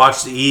fun to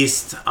watch the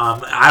East.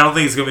 I don't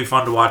think it's going to be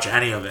fun to watch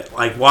any of it.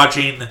 Like,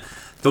 watching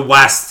the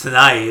West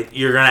tonight,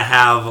 you're going to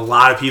have a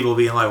lot of people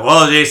being like,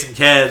 well, Jason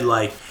Kidd,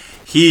 like,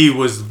 he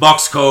was the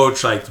Bucks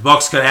coach, like, the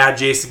Bucks could have had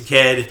Jason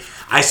Kidd.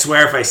 I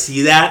swear if I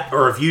see that,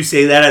 or if you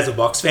say that as a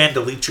Bucks fan,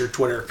 delete your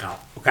Twitter account,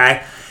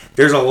 okay?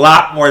 There's a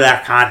lot more of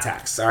that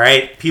context, all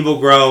right? People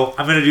grow.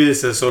 I'm going to do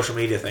this as a social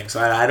media thing, so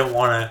I don't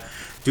want to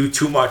do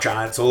too much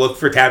on it. So look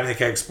for Tapping the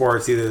Keg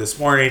Sports either this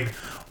morning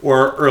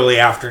or early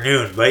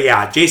afternoon. But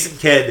yeah, Jason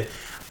Kidd,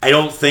 I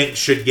don't think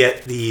should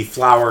get the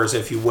flowers,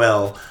 if you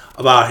will,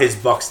 about his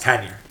Bucks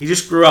tenure. He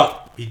just grew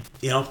up.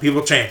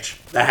 People change.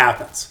 That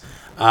happens.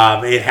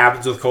 It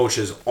happens with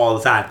coaches all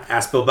the time.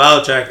 Ask Bill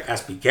Belichick,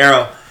 ask Pete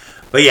Carroll.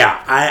 But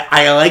yeah,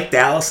 I like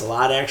Dallas a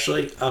lot,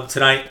 actually,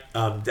 tonight.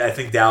 I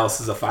think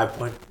Dallas is a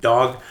 5-point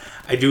dog.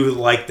 I do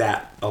like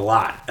that a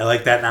lot. I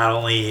like that not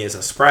only as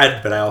a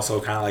spread, but I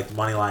also kind of like the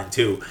money line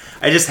too.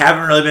 I just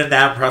haven't really been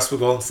that impressed with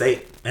Golden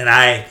State. And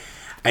I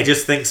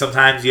just think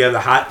sometimes you have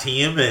the hot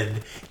team, and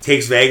it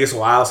takes Vegas a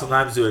while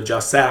sometimes to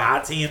adjust that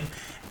hot team.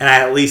 And I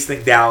at least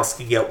think Dallas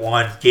can get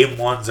one. Game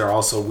 1s are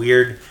also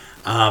weird.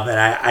 And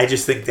I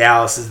just think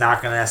Dallas is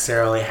not going to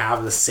necessarily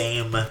have the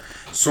same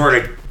sort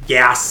of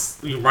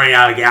running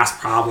out of gas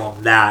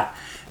problem that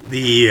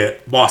the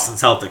Boston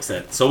Celtics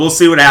did. So we'll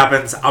see what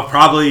happens. I'll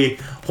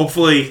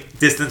hopefully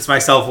distance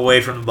myself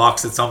away from the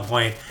Bucks at some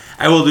point.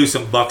 I will do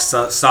some Bucks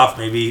stuff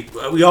maybe.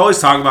 We always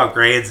talk about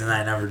grades and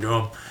I never do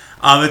them.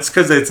 It's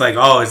because it's like,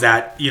 oh, is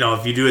that,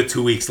 if you do it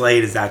 2 weeks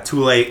late, is that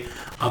too late?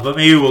 But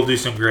maybe we'll do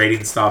some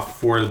grading stuff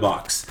for the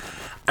Bucks.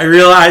 I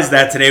realized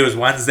that today was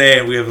Wednesday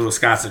and we have the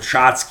Wisconsin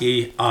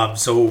Shotski,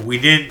 so we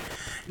didn't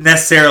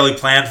necessarily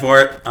plan for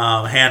it.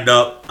 Hand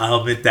up,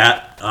 I'll admit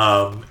that,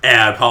 and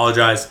I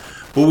apologize.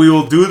 But we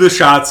will do the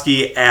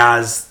Shotski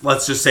as,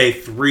 let's just say,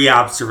 3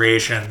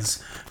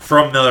 observations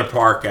from Miller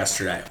Park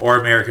yesterday, or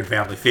American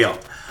Family Field.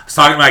 was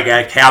talking to my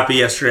guy Cappy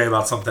yesterday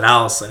about something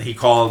else, and he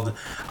called.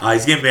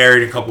 He's getting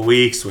married in a couple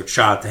weeks, which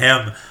shout out to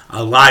him.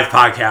 A live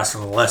podcast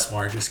from the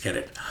Listmore. Just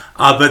kidding.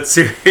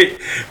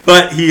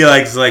 But he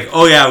was like,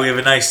 oh yeah, we have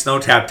a nice snow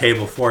tap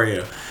table for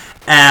you.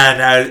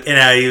 And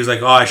he was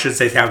like, oh, I should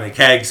say Tap in the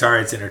Keg.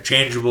 Sorry, it's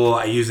interchangeable.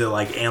 I use it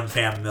like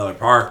AmFam Miller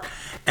Park,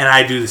 and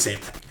I do the same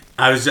thing.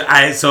 I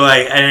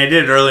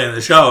did it early in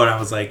the show, and I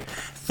was like,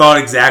 thought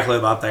exactly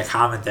about that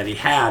comment that he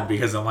had,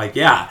 because I'm like,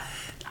 yeah,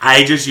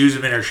 I just use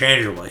them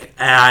interchangeably.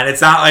 And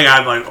it's not like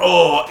I'm like,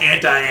 oh,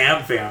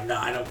 anti-AmFam. No,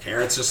 I don't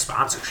care. It's just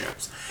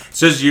sponsorships. It's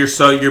just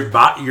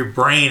your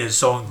brain is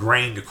so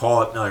ingrained to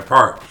call it Miller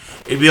Park.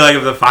 It'd be like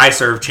if the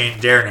Fiserv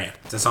changed their name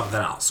to something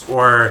else.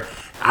 Or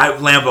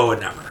Lambeau would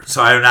never.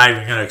 So I'm not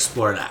even going to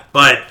explore that.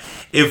 But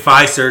if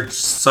Fiserv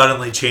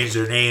suddenly changed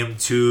their name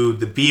to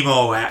the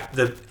BMO,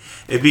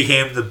 it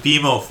became the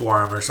BMO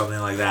Forum or something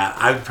like that,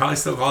 I would probably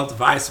still call it the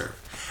Fiserv.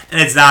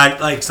 And it's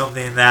not like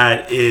something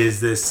that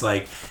is this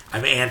like,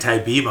 I'm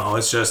anti-BMO.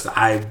 It's just,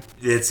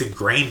 it's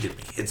ingrained in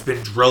me. It's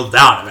been drilled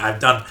down. I've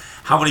done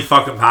how many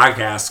fucking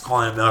podcasts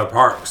calling it Miller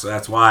Park. So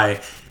that's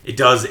why it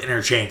does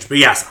interchange. But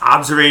yes,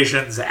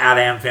 observations at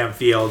AmFam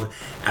Field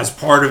as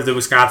part of the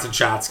Wisconsin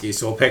Shotsky.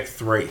 So we'll pick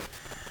 3.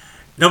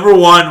 Number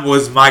 1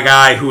 was my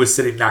guy who was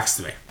sitting next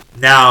to me.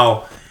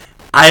 Now,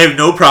 I have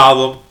no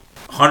problem,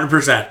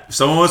 100%. If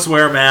someone wants to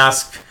wear a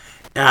mask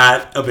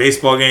at a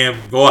baseball game,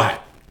 go ahead.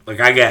 Like,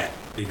 I get it.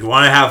 If you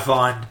want to have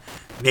fun,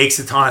 makes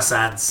a ton of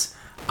sense.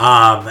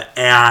 And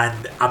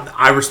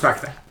I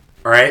respect that.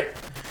 All right?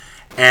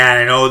 And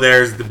I know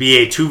there's the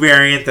BA2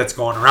 variant that's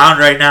going around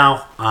right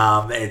now.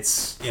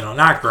 It's,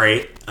 not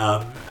great,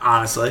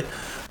 honestly.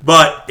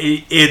 But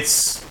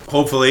it's,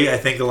 hopefully, I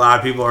think a lot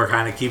of people are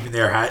kind of keeping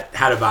their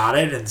head about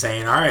it and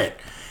saying, all right,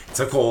 it's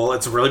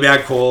a really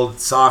bad cold, it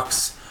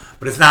sucks,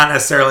 but it's not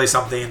necessarily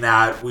something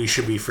that we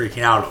should be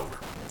freaking out over.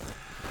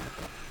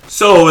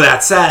 So,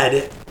 that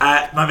said,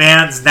 my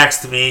man's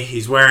next to me.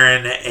 He's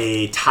wearing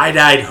a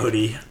tie-dyed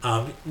hoodie.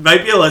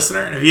 Might be a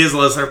listener, and if he is a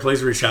listener,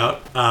 please reach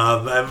out.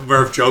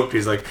 Murph joked,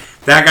 he's like,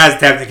 that guy's a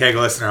Tap in the Keg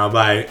listener. I'll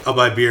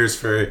buy beers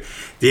for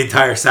the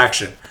entire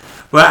section.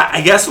 But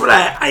I guess what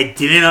I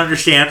didn't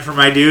understand from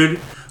my dude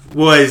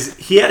was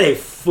he had a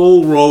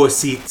full row of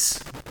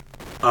seats,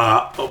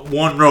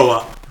 one row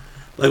up.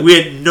 Like, we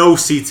had no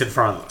seats in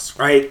front of us,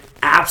 right?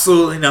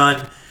 Absolutely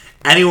none.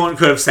 Anyone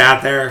could have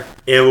sat there.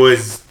 It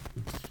was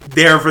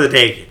there for the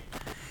taking.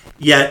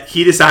 Yet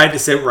he decided to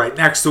sit right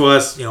next to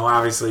us,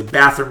 obviously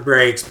bathroom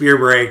breaks, beer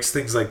breaks,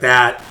 things like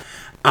that.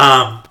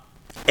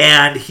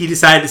 And he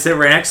decided to sit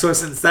right next to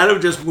us instead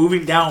of just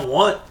moving down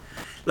one.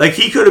 Like,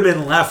 he could have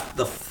been left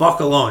the fuck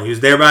alone. He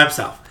was there by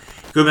himself.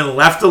 He could have been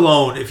left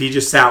alone if he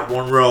just sat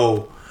one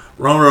row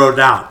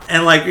down.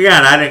 And, like,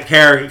 again, I didn't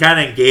care. He kind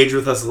of engaged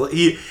with us.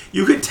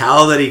 You could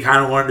tell that he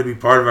kind of wanted to be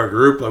part of our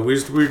group. Like,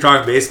 we were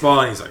talking baseball,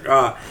 and he's like,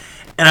 oh.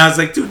 And I was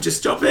like, dude,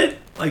 just jump in.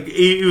 Like,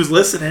 he was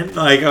listening.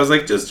 Like, I was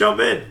like, just jump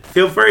in.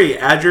 Feel free.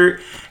 Add your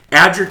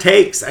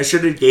takes. I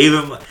should have gave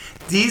him.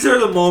 These are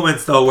the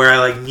moments, though, where I,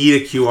 like,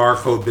 need a QR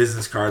code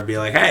business card. Be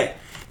like, hey,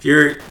 if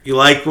you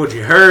like what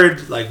you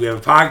heard, like, we have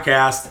a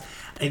podcast.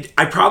 And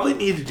I probably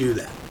need to do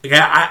that. Like,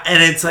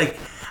 and it's like,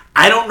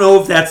 I don't know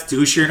if that's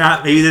douchey or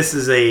not. Maybe this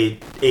is a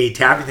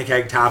Tapping the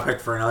Keg topic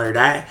for another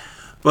day.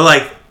 But,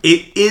 like,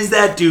 it is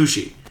that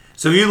douchey.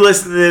 So if you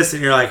listen to this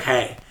and you're like,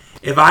 hey,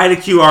 if I had a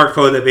QR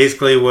code that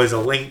basically was a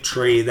link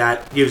tree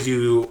that gives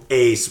you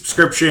a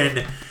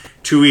subscription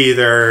to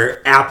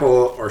either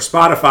Apple or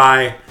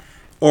Spotify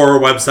or a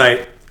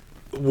website,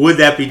 would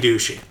that be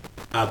douchey?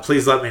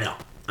 Please let me know.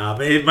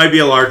 It might be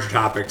a larger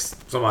topic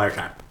some other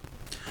time.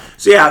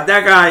 So yeah,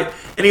 that guy,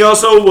 and he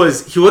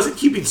wasn't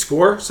keeping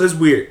score, so it's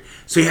weird.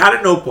 So he had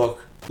a notebook.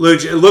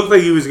 It looked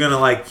like he was going to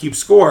like keep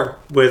score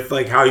with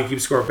like how you keep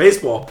score of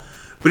baseball,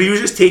 but he was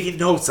just taking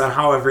notes on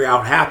how every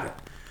out happened.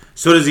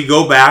 So does he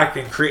go back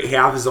and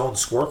have his own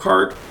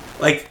scorecard?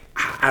 Like,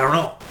 I don't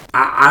know.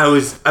 I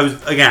was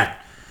again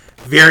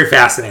very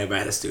fascinated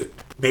by this dude.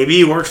 Maybe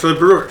he works for the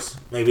Brewers.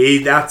 Maybe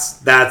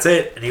that's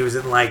it. And he was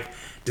in like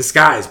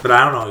disguise, but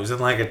I don't know. He was in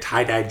like a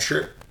tie-dyed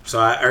shirt,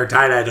 or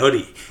tie-dyed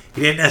hoodie.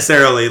 He didn't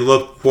necessarily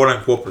look quote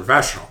unquote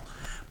professional,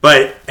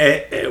 but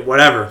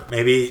whatever.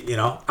 Maybe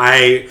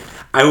I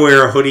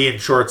wear a hoodie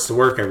and shorts to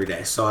work every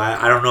day, so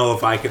I don't know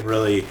if I can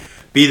really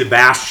be the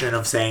bastion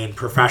of saying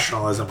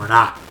professionalism or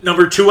not.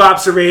 Number 2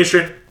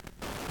 observation,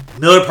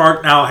 Miller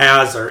Park now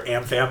has, or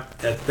AmFam,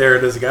 there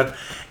it is again.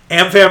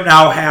 AmFam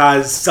now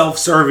has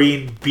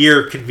self-serving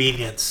beer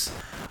convenience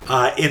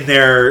all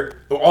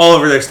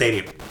over their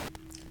stadium.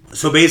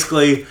 So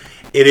basically,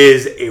 it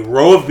is a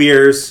row of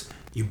beers,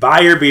 you buy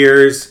your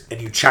beers,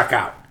 and you check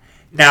out.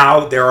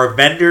 Now, there are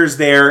vendors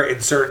there in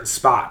certain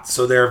spots.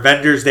 So there are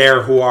vendors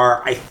there who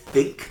are, I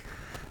think,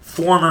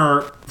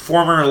 former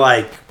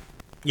like,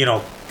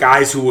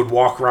 guys who would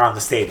walk around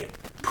the stadium.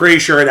 Pretty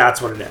sure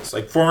that's what it is.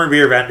 Like former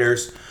beer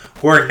vendors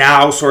who are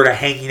now sort of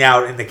hanging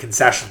out in the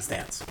concession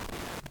stands.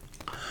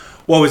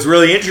 What was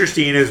really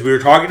interesting is we were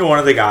talking to one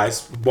of the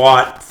guys,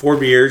 bought 4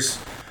 beers.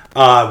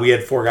 We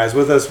had 4 guys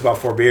with us, bought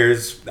 4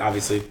 beers.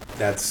 Obviously,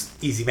 that's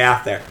easy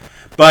math there.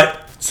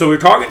 But so we're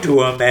talking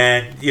to him,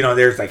 and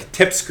there's like a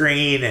tip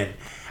screen, and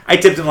I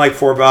tipped him like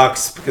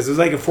 $4 because it was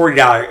like a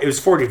 $40. It was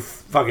 $40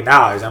 fucking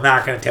dollars. I'm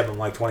not gonna tip him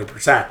like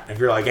 20%. If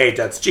you're like, hey,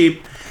 that's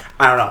cheap,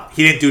 I don't know.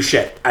 He didn't do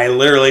shit. I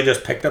literally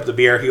just picked up the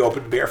beer. He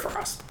opened the beer for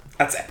us.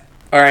 That's it.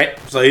 All right.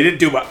 So he didn't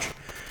do much,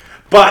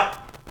 but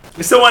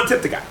I still want to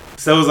tip the guy.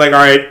 So it was like, all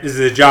right, this is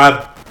a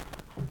job.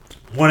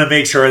 Want to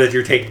make sure that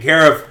you're taken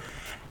care of.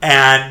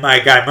 And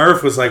my guy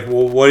Murph was like,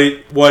 well,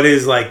 what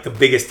is like the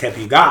biggest tip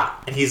you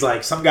got? And he's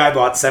like, some guy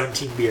bought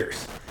 17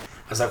 beers.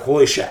 I was like,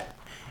 holy shit.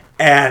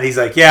 And he's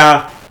like,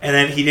 yeah. And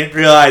then he didn't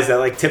realize that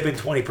like tipping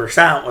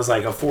 20% was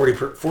like a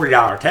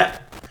 $40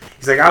 tip.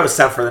 He's like, I was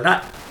set for the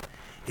night.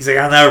 He's like,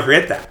 I'll never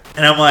forget that.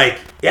 And I'm like,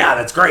 yeah,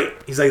 that's great.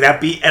 He's like,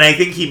 and I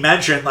think he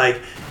mentioned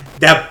like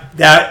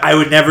that I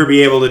would never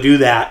be able to do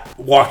that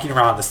walking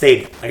around the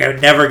stadium. Like I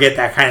would never get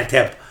that kind of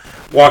tip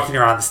walking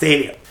around the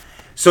stadium.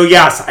 So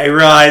yes, I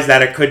realize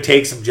that it could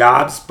take some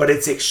jobs, but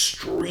it's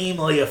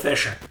extremely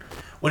efficient.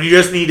 When you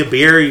just need a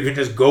beer, you can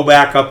just go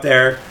back up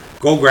there,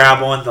 go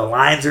grab one. The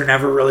lines are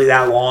never really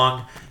that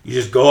long. You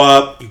just go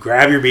up, you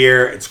grab your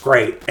beer. It's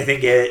great. I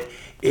think it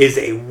is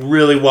a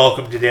really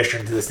welcomed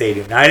addition to the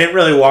stadium. Now, I didn't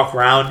really walk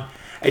around.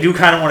 I do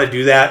kind of want to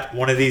do that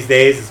one of these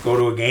days, is go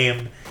to a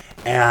game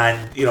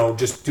and,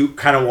 just do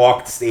kind of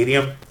walk the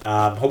stadium.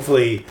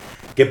 Hopefully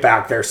get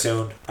back there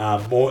soon.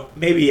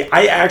 Maybe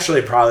I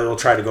actually probably will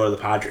try to go to the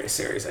Padres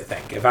series, I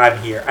think. If I'm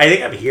here. I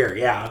think I'm here.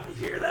 Yeah, I'm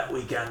here that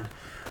weekend.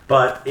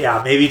 But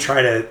yeah, maybe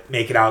try to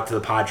make it out to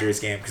the Padres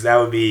game, because that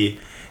would be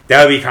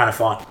kind of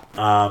fun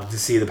to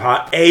see the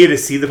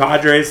Padres,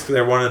 because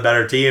they're one of the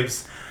better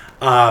teams,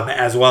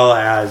 as well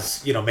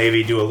as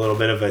maybe do a little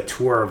bit of a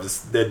tour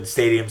of the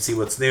stadium, see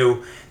what's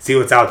new, see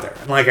what's out there.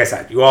 And like I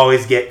said, you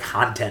always get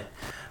content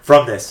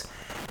from this.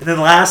 And then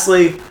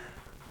lastly,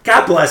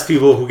 God bless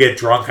people who get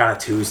drunk on a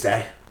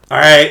Tuesday. All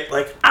right,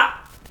 like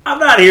I'm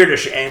not here to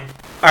shame.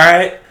 All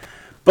right,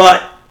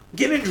 but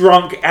getting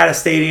drunk at a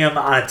stadium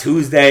on a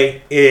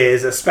Tuesday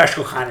is a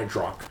special kind of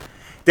drunk.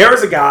 There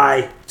was a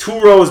guy 2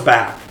 rows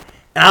back,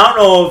 and I don't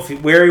know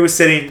where he was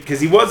sitting, because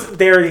he wasn't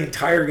there the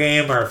entire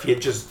game, or if he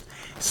had just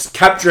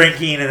kept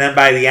drinking and then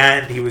by the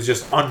end he was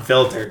just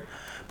unfiltered.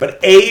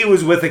 But he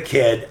was with a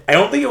kid. I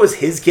don't think it was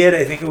his kid.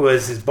 I think it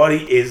was his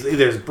buddy,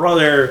 either his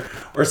brother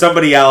or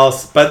somebody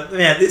else. But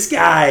man, this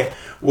guy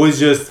was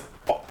just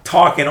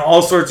talking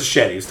all sorts of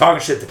shit. He was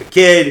talking shit to the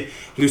kid.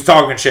 He was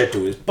talking shit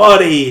to his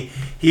buddy.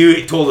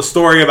 He told a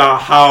story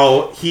about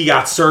how he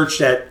got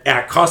searched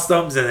at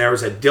customs and there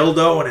was a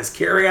dildo in his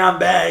carry-on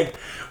bag,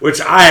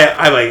 which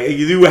I like.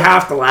 You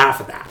have to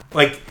laugh at that.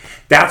 Like,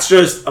 that's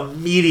just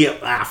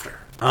immediate laughter.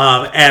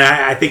 And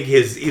I think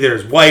either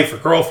his wife or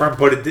girlfriend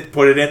put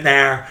it in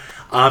there,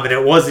 and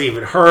it wasn't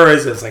even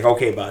hers. It's like,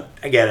 okay, bud,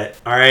 I get it.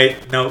 All right,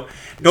 no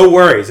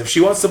worries. If she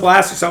wants to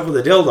blast herself with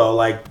a dildo,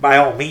 like, by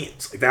all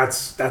means, like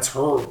that's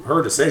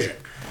her decision.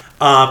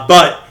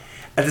 But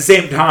at the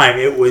same time,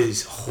 it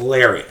was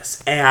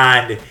hilarious,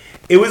 and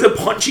it was a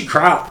punchy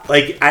crowd.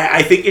 Like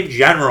I think in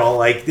general,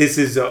 like this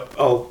is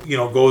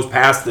goes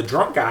past the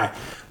drunk guy.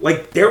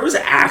 Like there was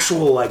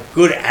actual like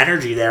good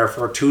energy there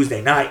for a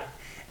Tuesday night.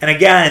 And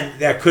again,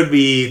 that could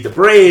be the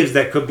Braves,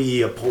 that could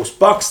be a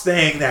post-Bucks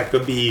thing, that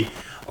could be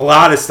a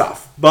lot of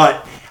stuff.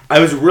 But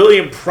I was really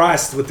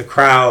impressed with the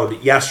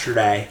crowd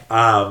yesterday.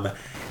 And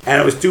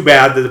it was too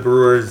bad that the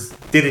Brewers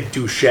didn't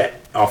do shit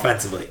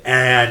offensively.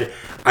 And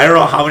I don't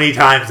know how many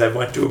times I've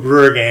went to a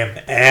Brewer game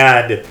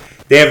and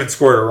they haven't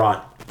scored a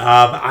run.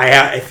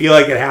 I feel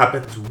like it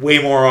happens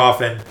way more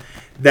often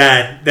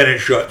than it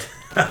should.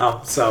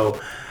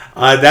 So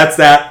that's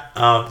that.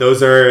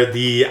 Those are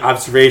the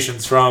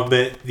observations from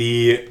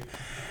the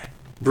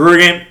Brewer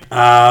game.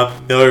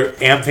 Miller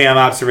AmFam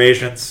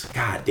observations.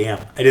 God damn,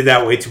 I did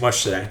that way too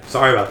much today.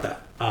 Sorry about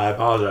that. I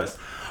apologize.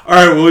 All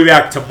right, we'll be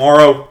back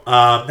tomorrow.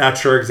 Not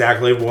sure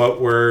exactly what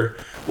we're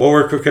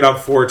cooking up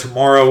for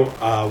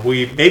tomorrow.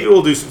 Maybe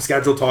we'll do some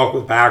schedule talk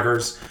with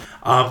Packers.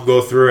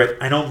 Go through it.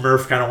 I know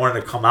Murph kind of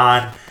wanted to come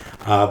on,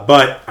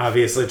 but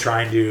obviously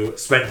trying to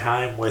spend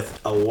time with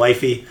a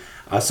wifey.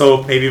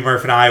 So maybe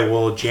Murph and I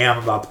will jam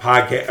about the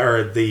podcast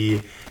or the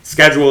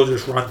schedule,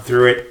 just run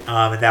through it,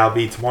 and that'll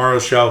be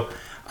tomorrow's show.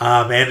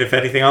 And if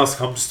anything else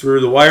comes through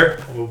the wire,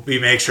 we'll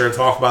make sure to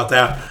talk about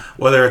that,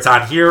 whether it's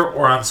on here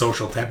or on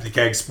social. Tapping the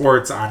Keg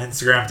Sports on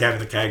Instagram, Tapping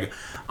the Keg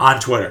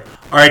on Twitter.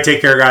 All right, take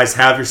care, guys.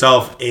 Have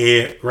yourself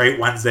a great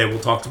Wednesday. We'll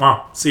talk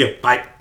tomorrow. See you. Bye.